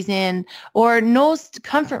position baby's in, or knows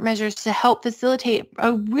comfort measures to help facilitate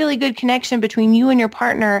a really good connection between you and your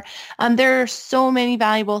partner. There are so many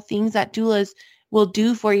valuable things that doulas will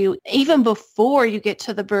do for you even before you get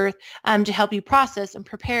to the birth, to help you process and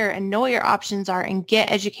prepare and know what your options are and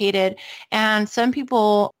get educated. And some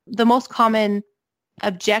people, the most common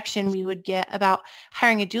objection we would get about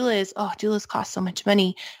hiring a doula is, oh, doulas cost so much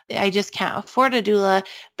money. I just can't afford a doula.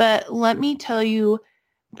 But let me tell you,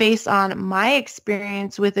 based on my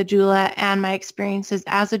experience with a doula and my experiences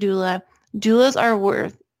as a doula, doulas are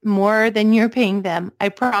worth more than you're paying them. I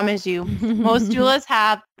promise you. Most doulas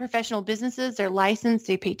have professional businesses. They're licensed.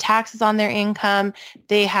 They pay taxes on their income.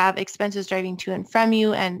 They have expenses driving to and from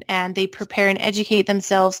you, and they prepare and educate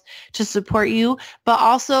themselves to support you. But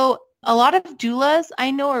also, a lot of doulas I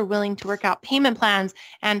know are willing to work out payment plans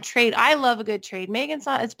and trade. I love a good trade. Megan's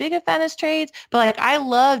not as big a fan as trades, but like I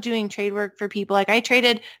love doing trade work for people. Like I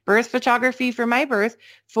traded birth photography for my birth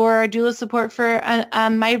for doula support for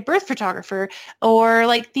my birth photographer, or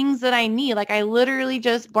like things that I need. Like I literally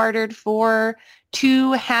just bartered for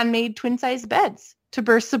 2 handmade twin-size beds to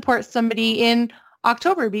birth support somebody in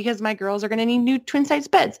October because my girls are going to need new twin-size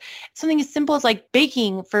beds. Something as simple as like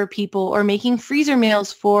baking for people or making freezer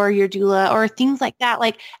meals for your doula or things like that.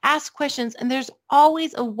 Like ask questions. And there's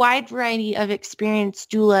always a wide variety of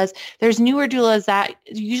experienced doulas. There's newer doulas that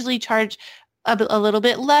usually charge a little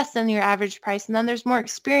bit less than your average price. And then there's more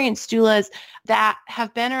experienced doulas that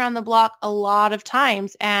have been around the block a lot of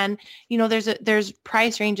times. And, you know, there's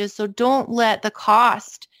price ranges. So don't let the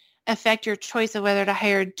cost affect your choice of whether to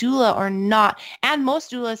hire a doula or not. And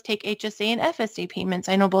most doulas take HSA and FSA payments.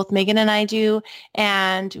 I know both Meagan and I do,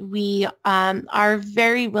 and we are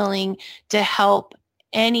very willing to help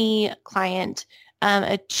any client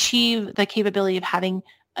achieve the capability of having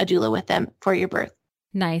a doula with them for your birth.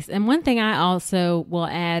 Nice. And one thing I also will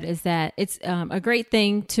add is that it's a great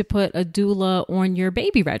thing to put a doula on your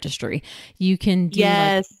baby registry. You can do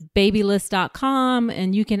like babylist.com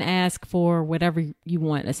and you can ask for whatever you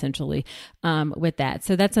want essentially with that.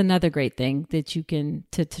 So that's another great thing that you can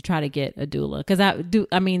to try to get a doula. Because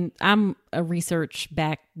I'm a research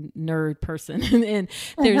back nerd person and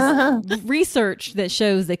there's research that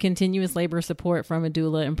shows that continuous labor support from a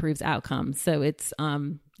doula improves outcomes. So it's,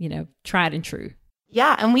 tried and true.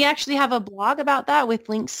 Yeah, and we actually have a blog about that with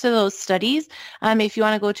links to those studies. If you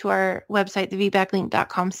want to go to our website,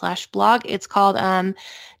 thevbaclink.com/blog, it's called Doula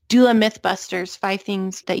Mythbusters, 5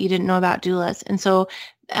 Things That You Didn't Know About Doulas. And so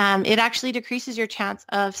it actually decreases your chance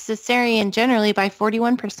of cesarean generally by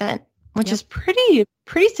 41%, which is pretty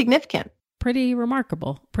significant. Pretty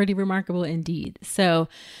remarkable indeed. So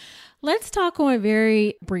let's talk on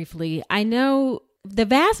very briefly. I know the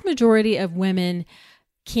vast majority of women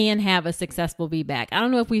can have a successful VBAC. I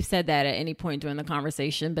don't know if we've said that at any point during the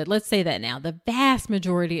conversation, but let's say that now. The vast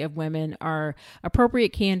majority of women are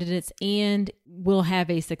appropriate candidates and will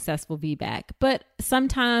have a successful VBAC. But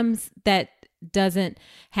sometimes that doesn't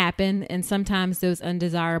happen, and sometimes those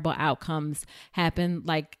undesirable outcomes happen,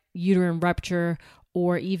 like uterine rupture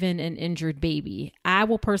or even an injured baby. I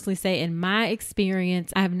will personally say in my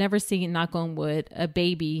experience, I have never seen, knock on wood, a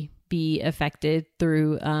baby be affected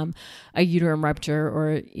through a uterine rupture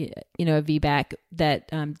or, a VBAC that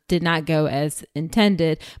did not go as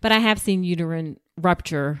intended. But I have seen uterine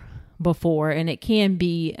rupture before, and it can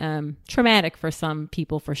be traumatic for some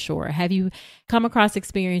people for sure. Have you come across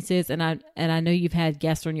experiences, and I know you've had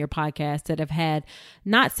guests on your podcast that have had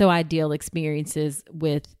not so ideal experiences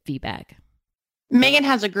with VBAC? Meagan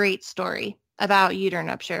has a great story about uterine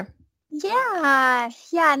rupture. Yeah.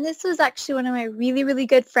 And this was actually one of my really, really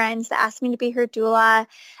good friends that asked me to be her doula.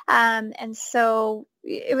 And so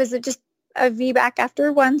it was just a VBAC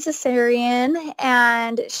after 1 cesarean,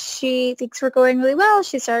 and things were going really well.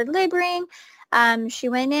 She started laboring. She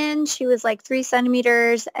went in, she was like 3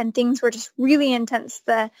 centimeters, and things were just really intense.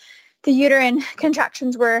 The uterine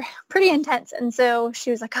contractions were pretty intense. And so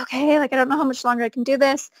she was like, okay, like, I don't know how much longer I can do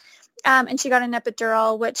this. And she got an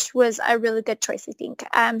epidural, which was a really good choice, I think.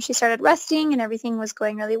 She started resting and everything was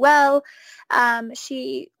going really well.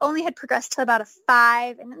 She only had progressed to about a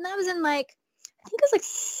 5, and that was in I think it was like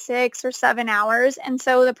 6 or 7 hours. And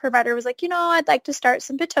so the provider was like, I'd like to start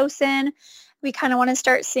some Pitocin. We kind of want to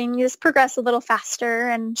start seeing this progress a little faster.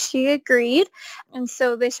 And she agreed. And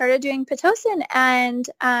so they started doing Pitocin, and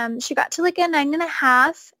she got to like a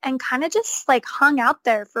 9.5 and kind of just like hung out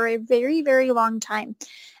there for a very, very long time.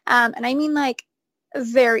 And I mean like a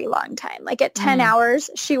very long time. Like at 10 hours,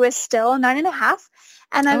 she was still 9.5.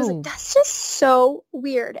 And I was like, that's just so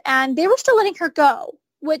weird. And they were still letting her go,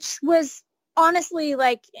 which was honestly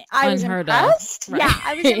like, I was impressed. Right. Yeah,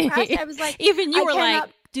 I was impressed. I was like, even you were like,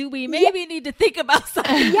 do we maybe need to think about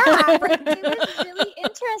something? Yeah, it was really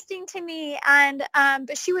interesting to me. And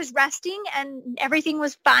but she was resting and everything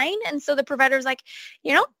was fine. And so the provider was like,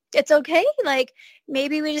 it's okay. Like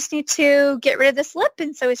maybe we just need to get rid of this lip.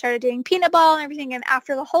 And so we started doing peanut ball and everything. And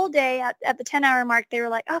after the whole day at the 10-hour mark, they were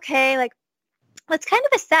like, okay, like let's kind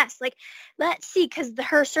of assess, like, let's see, because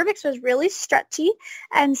her cervix was really stretchy.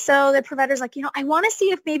 And so the provider's like, I want to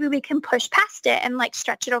see if maybe we can push past it and like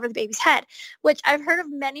stretch it over the baby's head, which I've heard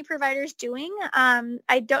of many providers doing.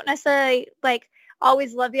 I don't necessarily like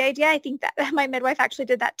always love the idea. I think that my midwife actually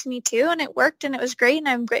did that to me too, and it worked and it was great. And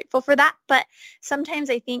I'm grateful for that. But sometimes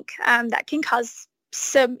I think that can cause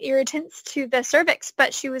some irritants to the cervix,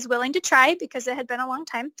 but she was willing to try because it had been a long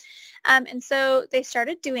time. And so they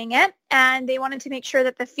started doing it, and they wanted to make sure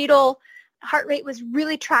that the fetal heart rate was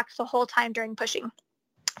really tracked the whole time during pushing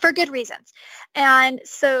for good reasons. And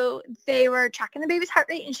so they were tracking the baby's heart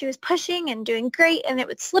rate, and she was pushing and doing great, and it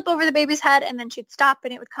would slip over the baby's head, and then she'd stop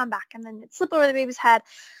and it would come back, and then it'd slip over the baby's head.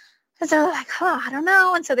 And so they're like, I don't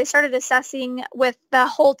know. And so they started assessing with the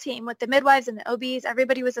whole team, with the midwives and the OBs.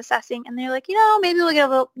 Everybody was assessing. And they're like, maybe we'll get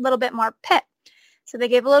a little bit more PIT. So they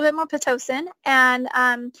gave a little bit more Pitocin,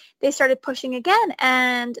 and they started pushing again.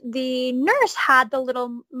 And the nurse had the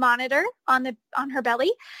little monitor on her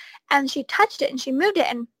belly, and she touched it and she moved it.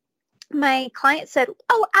 And my client said,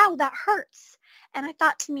 "Oh, ow, that hurts." And I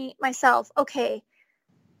thought to myself, okay,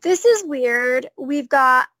 this is weird. We've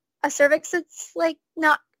got a cervix that's like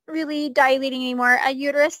not really dilating anymore, a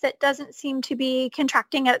uterus that doesn't seem to be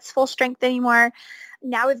contracting at its full strength anymore.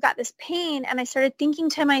 Now we've got this pain. And I started thinking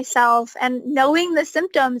to myself, and knowing the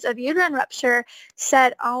symptoms of uterine rupture,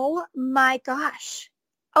 said, oh my gosh,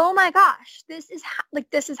 this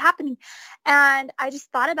is happening. And I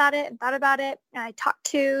just thought about it. And I talked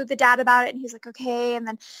to the dad about it, and he's like, okay.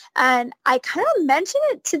 And I kind of mentioned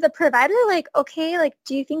it to the provider, like, okay, like,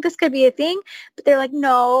 do you think this could be a thing? But they're like,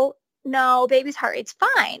 no, baby's heart rate's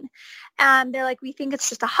fine. And they're like, we think it's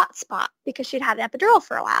just a hot spot, because she'd had an epidural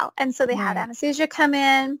for a while. And so they had anesthesia come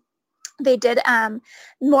in. They did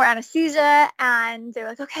more anesthesia, and they're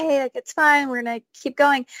like, okay, like, it's fine. We're going to keep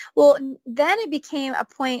going. Well, then it became a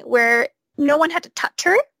point where no one had to touch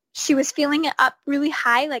her. She was feeling it up really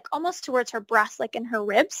high, like almost towards her breast, like in her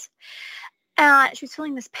ribs. And she was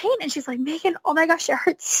feeling this pain, and she's like, Meagan, oh my gosh, it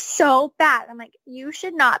hurts so bad. I'm like, you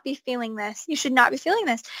should not be feeling this. You should not be feeling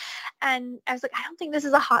this. And I was like, I don't think this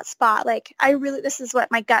is a hot spot. Like, this is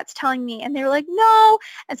what my gut's telling me. And they were like, no.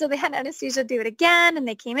 And so they had anesthesia do it again, and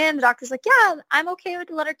they came in. The doctor's like, yeah, I'm okay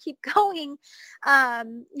with let her keep going.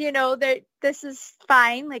 This is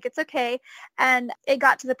fine. Like, it's okay. And it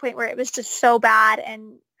got to the point where it was just so bad.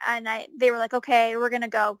 And they were like, okay, we're going to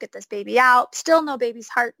go get this baby out. Still no baby's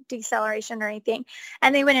heart deceleration or anything.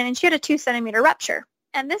 And they went in, and she had a 2-centimeter rupture.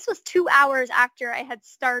 And this was 2 hours after I had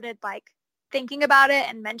started like thinking about it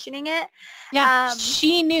and mentioning it. Yeah,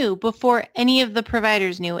 she knew before any of the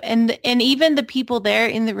providers knew. And even the people there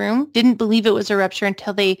in the room didn't believe it was a rupture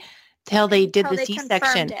until they did the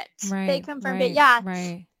C-section. Right, they confirmed it. Yeah.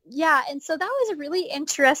 Right. Yeah. And so that was a really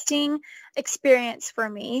interesting experience for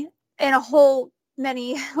me, in a whole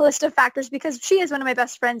many list of factors, because she is one of my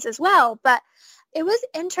best friends as well. But it was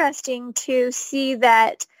interesting to see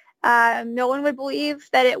that no one would believe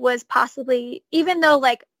that it was possibly, even though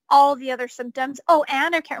like all the other symptoms. Oh,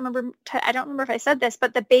 and I don't remember if I said this,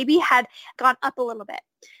 but the baby had gone up a little bit.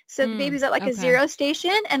 So the baby's at like a 0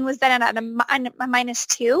 station, and was then at a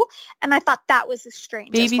 -2. And I thought that was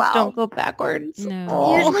strange. Babies as well. Don't go backwards.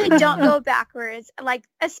 No. Usually don't go backwards, like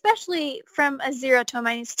especially from a 0 to a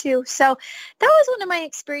 -2. So that was one of my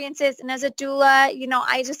experiences. And as a doula,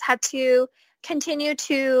 I just had to continue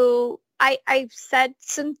to, I said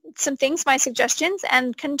some things, my suggestions,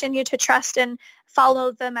 and continue to trust and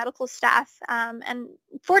follow the medical staff. And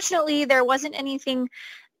fortunately, there wasn't anything,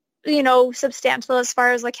 substantial as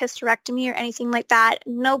far as like hysterectomy or anything like that.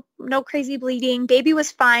 No crazy bleeding. Baby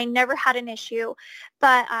was fine. Never had an issue.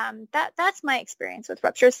 But that's my experience with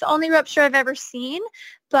rupture. It's the only rupture I've ever seen,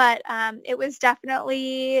 but it was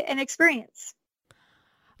definitely an experience.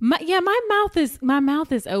 My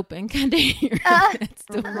mouth is open kind of here.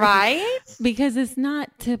 Right? Because it's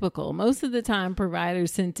not typical. Most of the time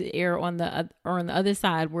providers tend to err on the other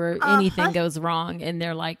side where anything goes wrong, and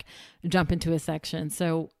they're like jump into a section.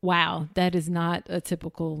 So wow, that is not a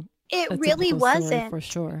typical. It really wasn't, for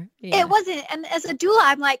sure. Yeah. It wasn't. And as a doula,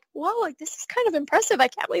 I'm like, whoa, like this is kind of impressive. I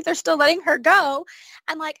can't believe they're still letting her go.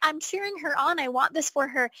 And like, I'm cheering her on. I want this for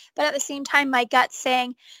her. But at the same time, my gut's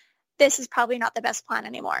saying, this is probably not the best plan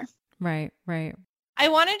anymore. Right. I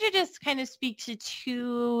wanted to just kind of speak to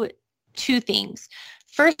two things.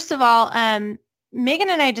 First of all, Meagan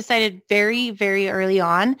and I decided very, very early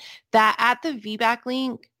on that at the VBAC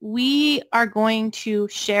link, we are going to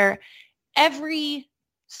share every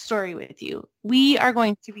story with you. We are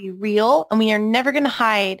going to be real, and we are never going to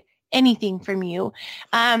hide anything from you.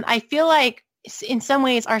 I feel like in some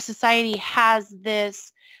ways our society has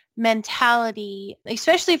this mentality,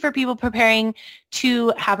 especially for people preparing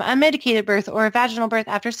to have an unmedicated birth or a vaginal birth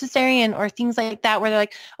after cesarean or things like that, where they're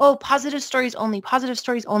like, oh, positive stories only, positive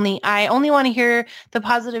stories only. I only want to hear the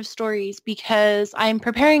positive stories because I'm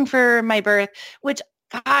preparing for my birth, which,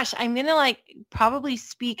 gosh, I'm going to like probably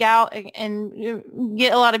speak out and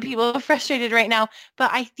get a lot of people frustrated right now.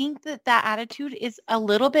 But I think that that attitude is a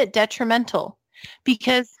little bit detrimental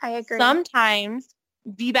because I agree. Sometimes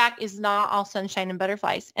VBAC is not all sunshine and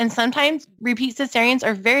butterflies. And sometimes repeat cesareans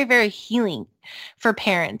are very, very healing for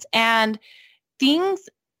parents. And things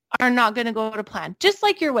are not going to go to plan. Just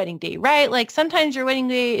like your wedding day, right? Like sometimes your wedding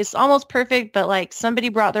day is almost perfect, but like somebody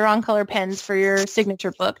brought the wrong color pens for your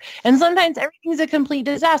signature book. And sometimes everything's a complete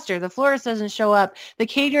disaster. The florist doesn't show up. The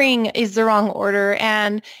catering is the wrong order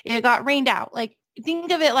and it got rained out. Like,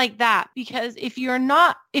 think of it like that, because if you're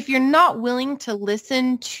not willing to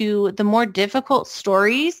listen to the more difficult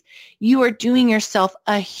stories, you are doing yourself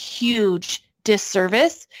a huge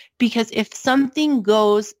disservice, because if something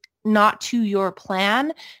goes not to your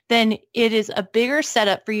plan, then it is a bigger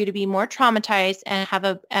setup for you to be more traumatized and have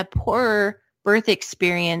a poorer birth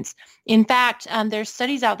experience. In fact, there's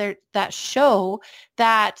studies out there that show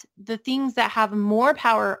that the things that have more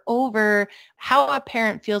power over how a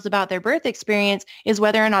parent feels about their birth experience is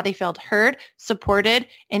whether or not they felt heard, supported,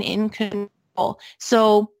 and in control.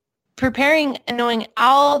 So preparing and knowing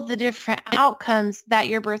all the different outcomes that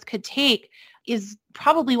your birth could take is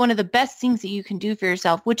probably one of the best things that you can do for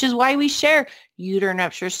yourself, which is why we share uterine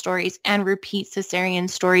rupture stories and repeat cesarean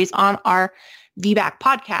stories on our VBAC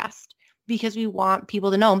podcast, because we want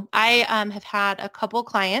people to know. I have had a couple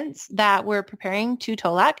clients that were preparing to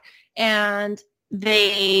TOLAC and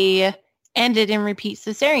they ended in repeat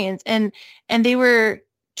cesareans, and they were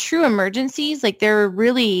true emergencies. Like there were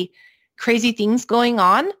really crazy things going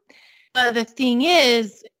on. But the thing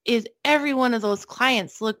is every one of those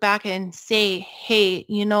clients look back and say, hey,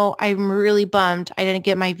 I'm really bummed I didn't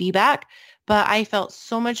get my VBAC, but I felt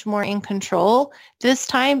so much more in control this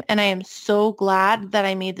time. And I am so glad that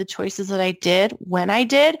I made the choices that I did when I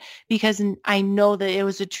did, because I know that it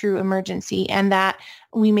was a true emergency and that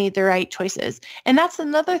we made the right choices. And that's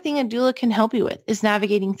another thing a doula can help you with, is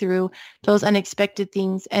navigating through those unexpected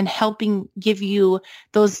things and helping give you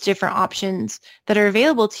those different options that are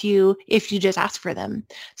available to you if you just ask for them.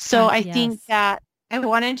 So I think that I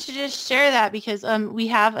wanted to just share that, because we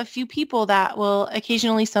have a few people that will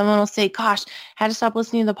occasionally, someone will say, gosh, I had to stop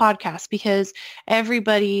listening to the podcast because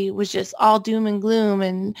everybody was just all doom and gloom.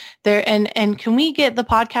 And can we get the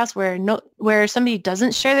podcast where somebody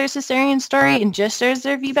doesn't share their cesarean story and just shares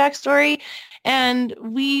their VBAC story? And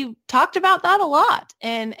we talked about that a lot,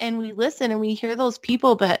 and we listen and we hear those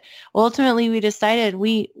people, but ultimately we decided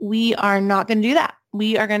we are not going to do that.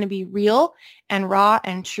 We are going to be real and raw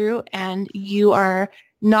and true, and you are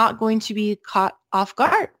not going to be caught off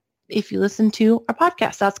guard if you listen to our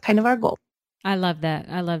podcast. That's kind of our goal. I love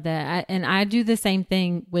that. And I do the same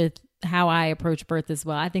thing with how I approach birth as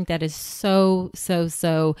well. I think that is so, so,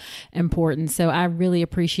 so important. So I really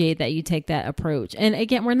appreciate that you take that approach. And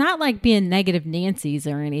again, we're not like being negative Nancy's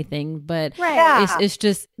or anything, but it's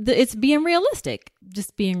just, it's being realistic,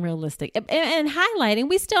 just being realistic and highlighting.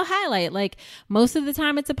 We still highlight, like most of the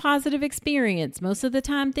time it's a positive experience. Most of the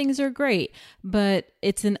time things are great, but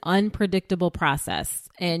it's an unpredictable process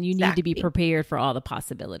and you need to be prepared for all the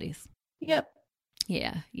possibilities. Yep.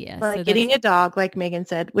 Yeah. Like so getting a dog, like Meagan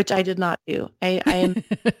said, which I did not do. I am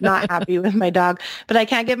not happy with my dog, but I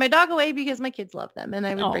can't get my dog away because my kids love them and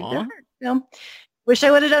I would break their heart. Wish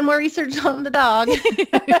I would have done more research on the dog.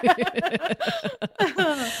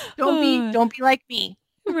 Don't be like me.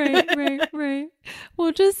 Right.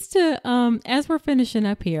 Well, just to, as we're finishing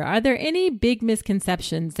up here, are there any big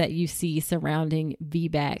misconceptions that you see surrounding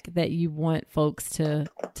VBAC that you want folks to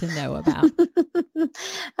know about?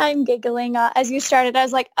 I'm giggling. As you started, I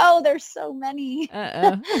was like, oh, there's so many.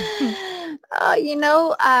 There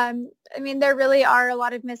really are a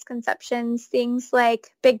lot of misconceptions, things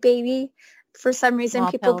like big baby. For some reason,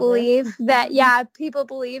 people believe that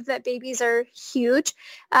babies are huge,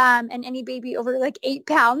 and any baby over like 8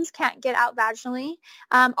 pounds can't get out vaginally.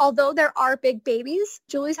 Although there are big babies.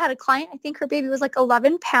 Julie's had a client, I think her baby was like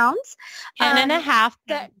 11 pounds. 10 and a half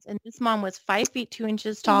pounds. And this mom was 5 feet 2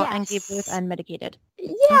 inches tall and gave birth unmedicated.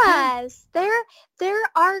 Yes, there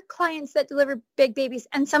are clients that deliver big babies,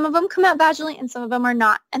 and some of them come out vaginally and some of them are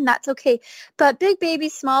not, and that's okay. But big baby,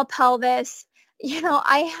 small pelvis,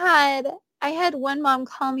 I had one mom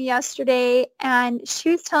call me yesterday and she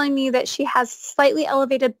was telling me that she has slightly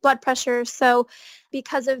elevated blood pressure. So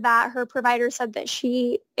because of that, her provider said that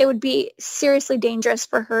it would be seriously dangerous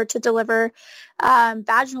for her to deliver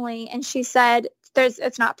vaginally. And she said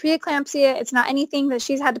It's not preeclampsia. It's not anything that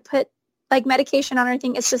she's had to put like medication on or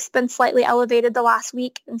anything. It's just been slightly elevated the last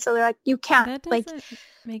week. And so they're like, you can't. That doesn't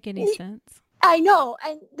make any sense. I know.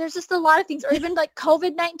 And there's just a lot of things, or even like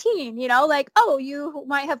COVID-19, like, oh, you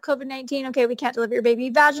might have COVID-19. Okay, we can't deliver your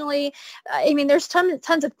baby vaginally. I mean, there's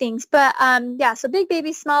tons of things. But so big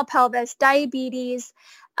baby, small pelvis, diabetes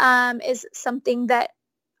is something that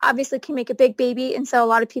obviously can make a big baby. And so a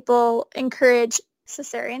lot of people encourage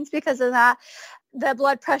cesareans because of that. The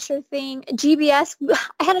blood pressure thing, GBS.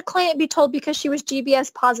 I had a client be told because she was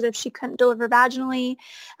GBS positive, she couldn't deliver vaginally.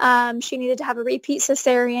 She needed to have a repeat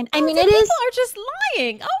cesarean. I mean, people are just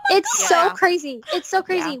lying. Oh my God. It's so crazy. It's so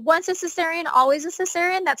crazy. Yeah. Once a cesarean, always a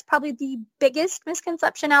cesarean. That's probably the biggest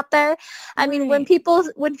misconception out there. I mean, when people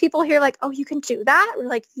hear like, oh, you can do that, we're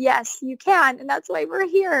like, yes, you can, and that's why we're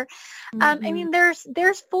here. I mean,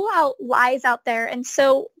 there's full out lies out there, and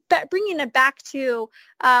so. But bringing it back to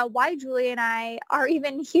why Julie and I are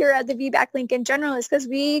even here at the VBAC link in general is because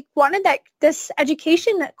we wanted this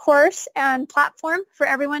education course and platform for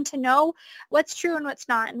everyone to know what's true and what's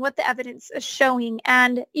not and what the evidence is showing.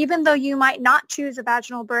 And even though you might not choose a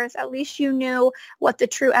vaginal birth, at least you knew what the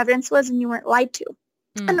true evidence was and you weren't lied to.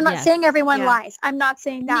 And I'm not saying everyone lies. I'm not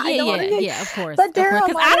saying that. Of course. But there are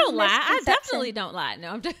a lot I don't lie. I definitely don't lie. No,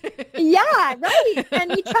 I'm just... Yeah, right.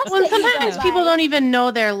 And you trust Well, sometimes people don't even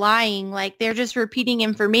know they're lying. Like they're just repeating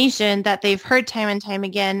information that they've heard time and time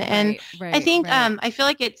again. And I think I feel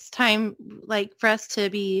like it's time like for us to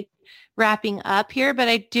be wrapping up here, but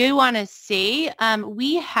I do want to say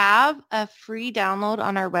we have a free download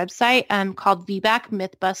on our website called VBAC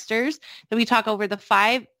Mythbusters that we talk over the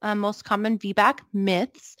 5 most common VBAC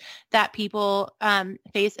myths that people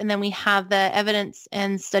face, and then we have the evidence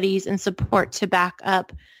and studies and support to back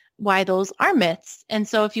up why those are myths. And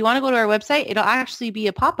so if you want to go to our website, it'll actually be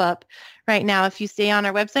a pop-up right now. If you stay on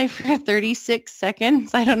our website for 36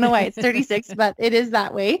 seconds, I don't know why it's 36, but it is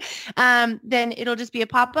that way. Then it'll just be a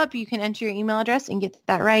pop-up. You can enter your email address and get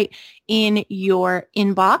that right in your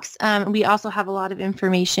inbox. We also have a lot of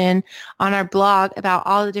information on our blog about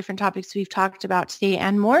all the different topics we've talked about today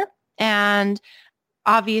and more. And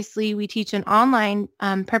obviously, we teach an online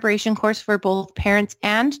preparation course for both parents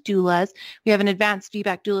and doulas. We have an advanced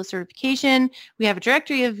VBAC doula certification. We have a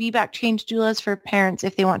directory of VBAC trained doulas for parents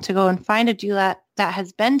if they want to go and find a doula that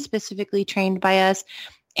has been specifically trained by us.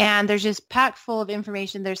 And there's just packed full of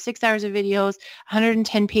information. There's 6 hours of videos,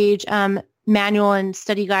 110-page manual and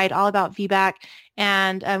study guide all about VBAC.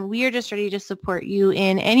 And we are just ready to support you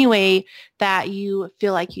in any way that you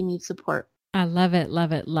feel like you need support. I love it,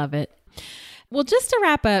 love it, love it. Well, just to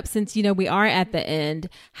wrap up, since, we are at the end,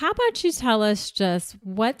 how about you tell us just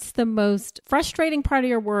what's the most frustrating part of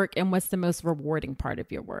your work and what's the most rewarding part of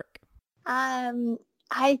your work?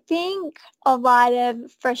 I think a lot of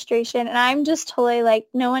frustration, and I'm just totally like,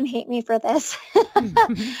 no one hate me for this.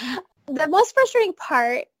 The most frustrating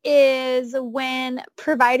part is when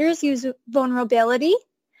providers use vulnerability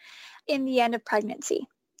in the end of pregnancy.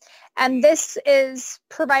 And this is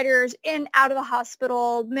providers in, out of the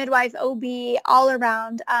hospital, midwife, OB, all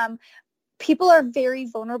around. People are very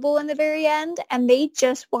vulnerable in the very end, and they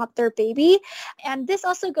just want their baby. And this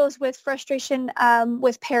also goes with frustration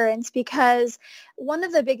with parents, because one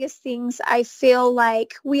of the biggest things I feel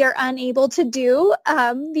like we are unable to do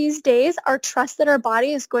these days are trust that our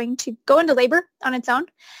body is going to go into labor on its own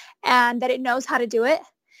and that it knows how to do it.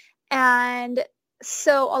 And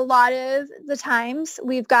so a lot of the times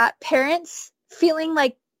we've got parents feeling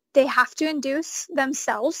like they have to induce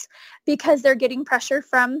themselves because they're getting pressure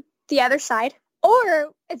from the other side,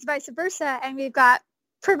 or it's vice versa. And we've got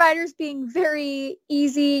providers being very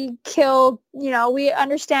easy kill. We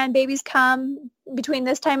understand babies come between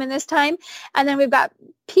this time and this time. And then we've got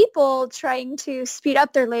people trying to speed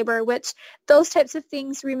up their labor, which those types of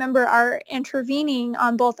things, remember, are intervening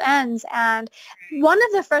on both ends. And one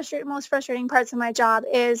of the most frustrating parts of my job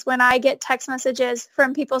is when I get text messages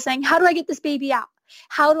from people saying, how do I get this baby out?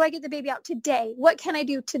 How do I get the baby out today? What can I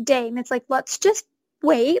do today? And it's like, let's just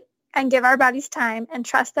wait and give our bodies time and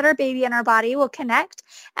trust that our baby and our body will connect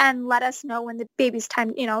and let us know when the baby's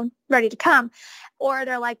time, ready to come. Or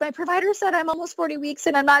they're like, my provider said I'm almost 40 weeks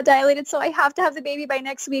and I'm not dilated, so I have to have the baby by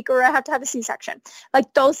next week, or I have to have a C-section.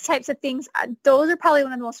 Like those types of things, those are probably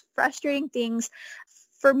one of the most frustrating things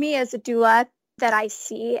for me as a doula that I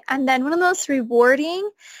see. And then one of the most rewarding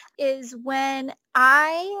is when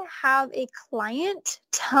I have a client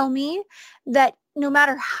tell me that no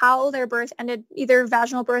matter how their birth ended, either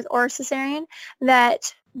vaginal birth or cesarean,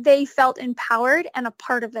 that they felt empowered and a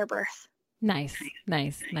part of their birth. Nice.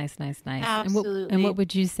 Absolutely. And what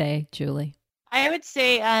would you say, Julie? I would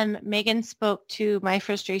say Meagan spoke to my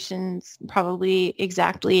frustrations probably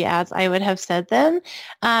exactly as I would have said them.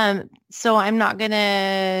 So I'm not going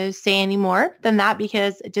to say any more than that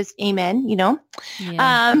because just amen,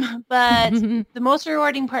 Yeah. But the most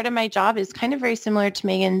rewarding part of my job is kind of very similar to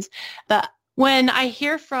Meagan's. But when I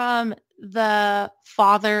hear from the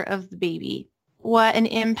father of the baby, what an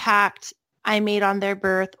impact I made on their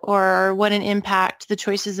birth or what an impact the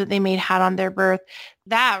choices that they made had on their birth,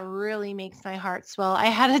 that really makes my heart swell. I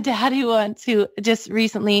had a daddy once who just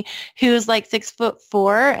recently, who was like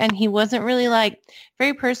 6'4", and he wasn't really like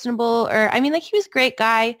very personable he was a great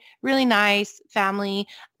guy, really nice family,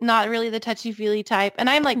 not really the touchy-feely type. And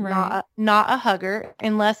I'm like not a hugger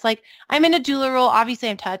unless like I'm in a doula role. Obviously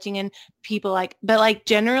I'm touching and people but like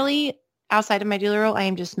generally outside of my doula role, I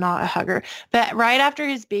am just not a hugger. But right after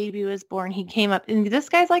his baby was born, he came up, and this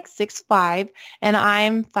guy's like 6'5", and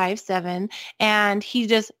I'm 5'7", and he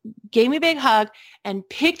just gave me a big hug and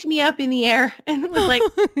picked me up in the air and was like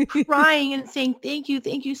crying and saying, thank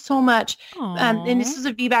you so much. And this is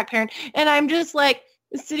a VBAC parent. And I'm just like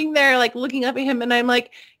sitting there like looking up at him, and I'm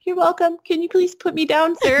like, you're welcome. Can you please put me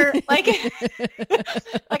down, sir? Like,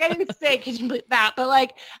 like I didn't say, can you put that?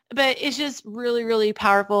 But it's just really, really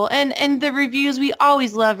powerful. And the reviews, we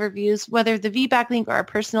always love reviews, whether the VBAC link or our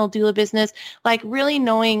personal doula business, like really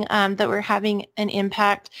knowing that we're having an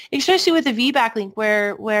impact, especially with the VBAC link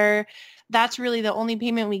where that's really the only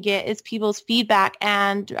payment we get is people's feedback,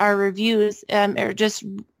 and our reviews are just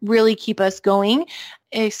really keep us going,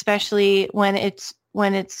 especially when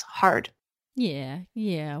it's hard.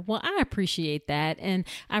 Yeah. Well, I appreciate that. And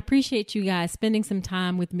I appreciate you guys spending some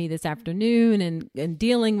time with me this afternoon and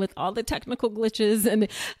dealing with all the technical glitches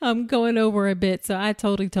and going over a bit. So I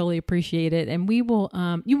totally appreciate it. And we will,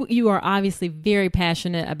 you are obviously very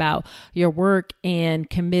passionate about your work and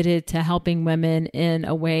committed to helping women in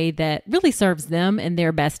a way that really serves them in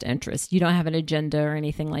their best interest. You don't have an agenda or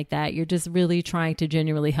anything like that. You're just really trying to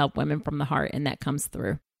genuinely help women from the heart, and that comes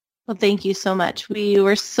through. Well, thank you so much. We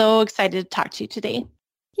were so excited to talk to you today.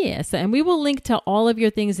 Yes, and we will link to all of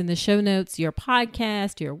your things in the show notes, your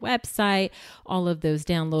podcast, your website, all of those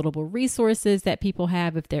downloadable resources that people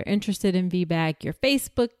have if they're interested in VBAC, your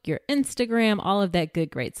Facebook, your Instagram, all of that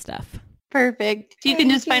good, great stuff. Perfect. You can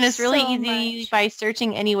just find us really easy by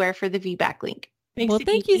searching anywhere for the VBAC link. Well,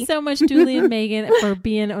 thank you so much, Julie and Meagan, for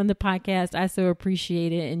being on the podcast. I so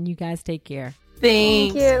appreciate it, and you guys take care.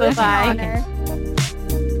 Thanks. Thank you. Bye-bye.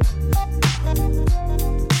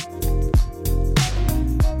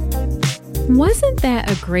 Wasn't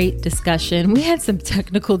that a great discussion? We had some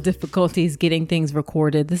technical difficulties getting things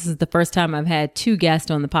recorded. This is the first time I've had two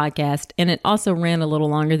guests on the podcast, and it also ran a little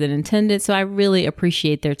longer than intended, so I really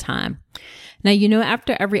appreciate their time. Now,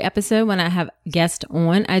 after every episode, when I have guests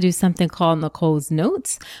on, I do something called Nicole's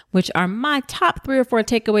Notes, which are my top 3 or 4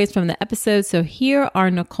 takeaways from the episode. So here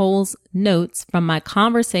are Nicole's notes from my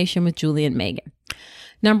conversation with Julie and Meagan.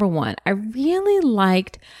 Number 1, I really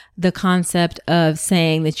liked the concept of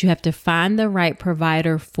saying that you have to find the right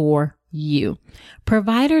provider for you.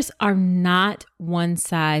 Providers are not one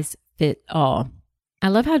size fits all. I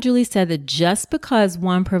love how Julie said that just because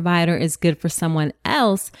one provider is good for someone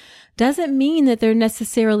else doesn't mean that they're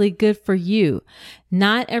necessarily good for you.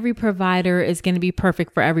 Not every provider is going to be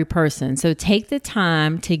perfect for every person. So take the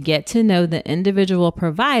time to get to know the individual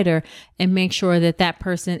provider and make sure that that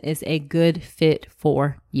person is a good fit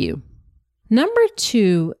for you. Number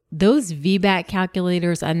 2, those VBAC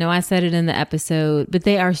calculators, I know I said it in the episode, but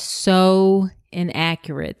they are so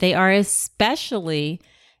inaccurate. They are especially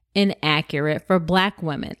inaccurate for Black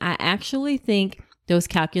women. I actually think those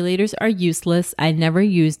calculators are useless. I never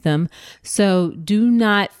use them. So do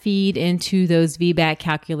not feed into those VBAC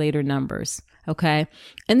calculator numbers. Okay.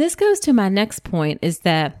 And this goes to my next point, is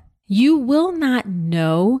that you will not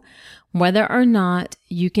know whether or not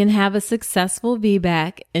you can have a successful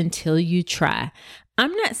VBAC until you try.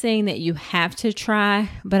 I'm not saying that you have to try,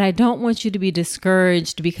 but I don't want you to be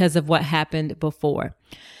discouraged because of what happened before.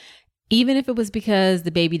 Even if it was because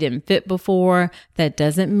the baby didn't fit before, that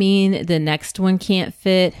doesn't mean the next one can't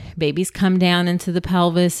fit. Babies come down into the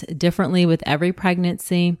pelvis differently with every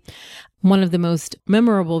pregnancy. One of the most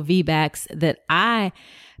memorable VBACs that I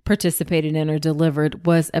participated in or delivered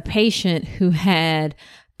was a patient who had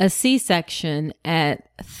a C-section at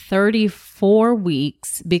 34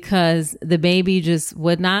 weeks because the baby just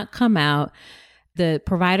would not come out. The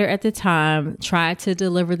provider at the time tried to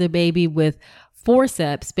deliver the baby with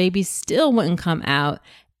forceps. Baby still wouldn't come out.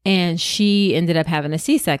 and she ended up having a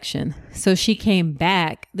C-section. So she came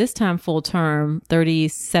back, this time full term,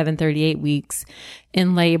 37, 38 weeks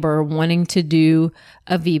in labor, wanting to do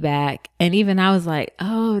a VBAC. And even I was like,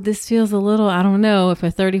 oh, this feels a little, I don't know, if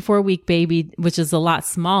a 34-week baby, which is a lot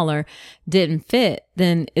smaller, didn't fit,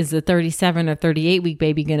 then is the 37 or 38-week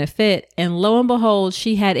baby going to fit? And lo and behold,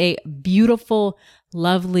 she had a beautiful,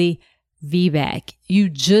 lovely VBAC. You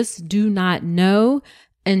just do not know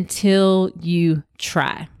until you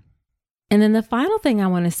try. And then the final thing I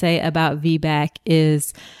want to say about VBAC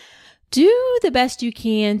is do the best you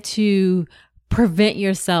can to prevent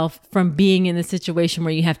yourself from being in the situation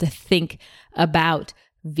where you have to think about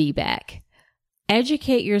VBAC.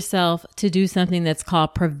 Educate yourself to do something that's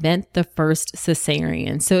called prevent the first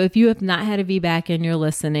cesarean. So if you have not had a VBAC and you're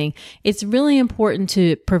listening, it's really important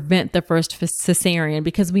to prevent the first cesarean,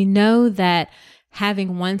 because we know that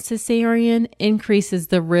having one cesarean increases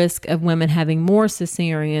the risk of women having more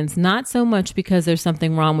cesareans, not so much because there's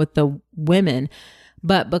something wrong with the women,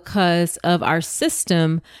 but because of our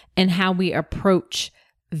system and how we approach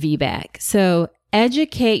VBAC. So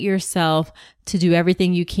educate yourself to do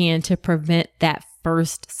everything you can to prevent that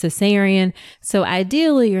first cesarean. So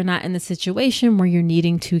ideally, you're not in the situation where you're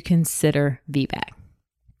needing to consider VBAC.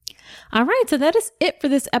 All right, so that is it for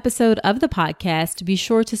this episode of the podcast. Be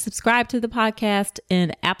sure to subscribe to the podcast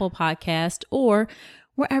in Apple Podcast or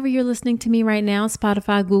wherever you're listening to me right now,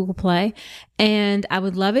 Spotify, Google Play. And I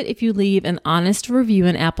would love it if you leave an honest review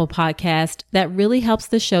in Apple Podcast. That really helps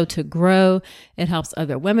the show to grow. It helps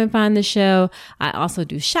other women find the show. I also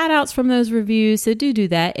do shout outs from those reviews. So do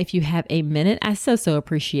that if you have a minute. I so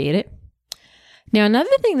appreciate it. Now, another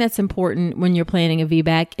thing that's important when you're planning a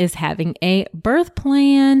VBAC is having a birth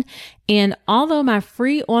plan. And although my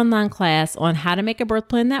free online class on how to make a birth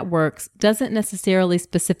plan that works doesn't necessarily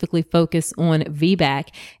specifically focus on VBAC,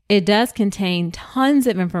 it does contain tons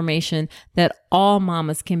of information that all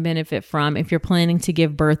mamas can benefit from if you're planning to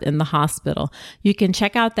give birth in the hospital. You can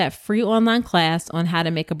check out that free online class on how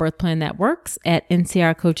to make a birth plan that works at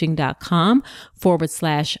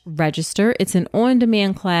ncrcoaching.com/register. It's an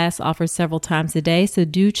on-demand class offered several times a day, so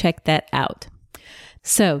do check that out.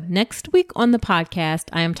 So next week on the podcast,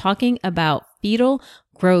 I am talking about fetal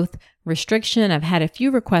growth restriction. I've had a few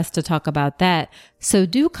requests to talk about that. So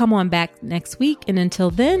do come on back next week. And until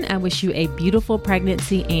then, I wish you a beautiful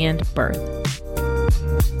pregnancy and birth.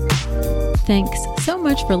 Thanks so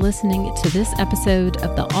much for listening to this episode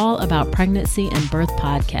of the All About Pregnancy and Birth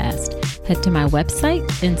podcast. Head to my website,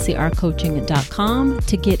 ncrcoaching.com,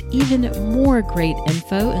 to get even more great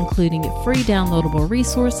info, including free downloadable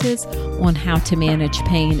resources on how to manage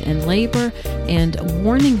pain in labor and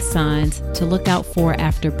warning signs to look out for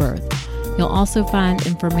after birth. You'll also find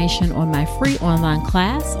information on my free online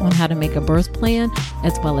class on how to make a birth plan,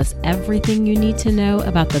 as well as everything you need to know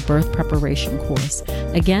about the birth preparation course.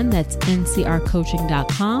 Again, that's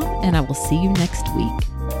ncrcoaching.com, and I will see you next week.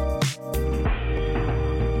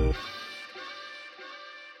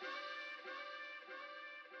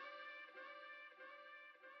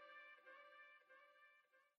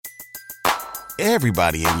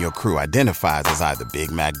 Everybody in your crew identifies as either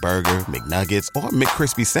Big Mac Burger, McNuggets, or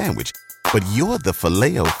McCrispy Sandwich. But you're the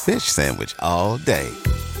Filet-O-Fish Sandwich all day.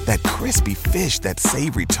 That crispy fish, that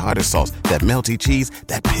savory tartar sauce, that melty cheese,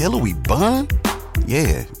 that pillowy bun.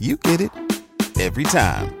 Yeah, you get it. Every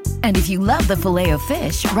time. And if you love the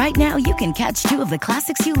Filet-O-Fish, right now you can catch two of the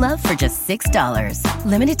classics you love for just $6.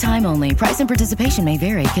 Limited time only. Price and participation may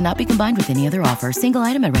vary. Cannot be combined with any other offer. Single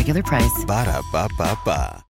item at regular price. Ba-da-ba-ba-ba.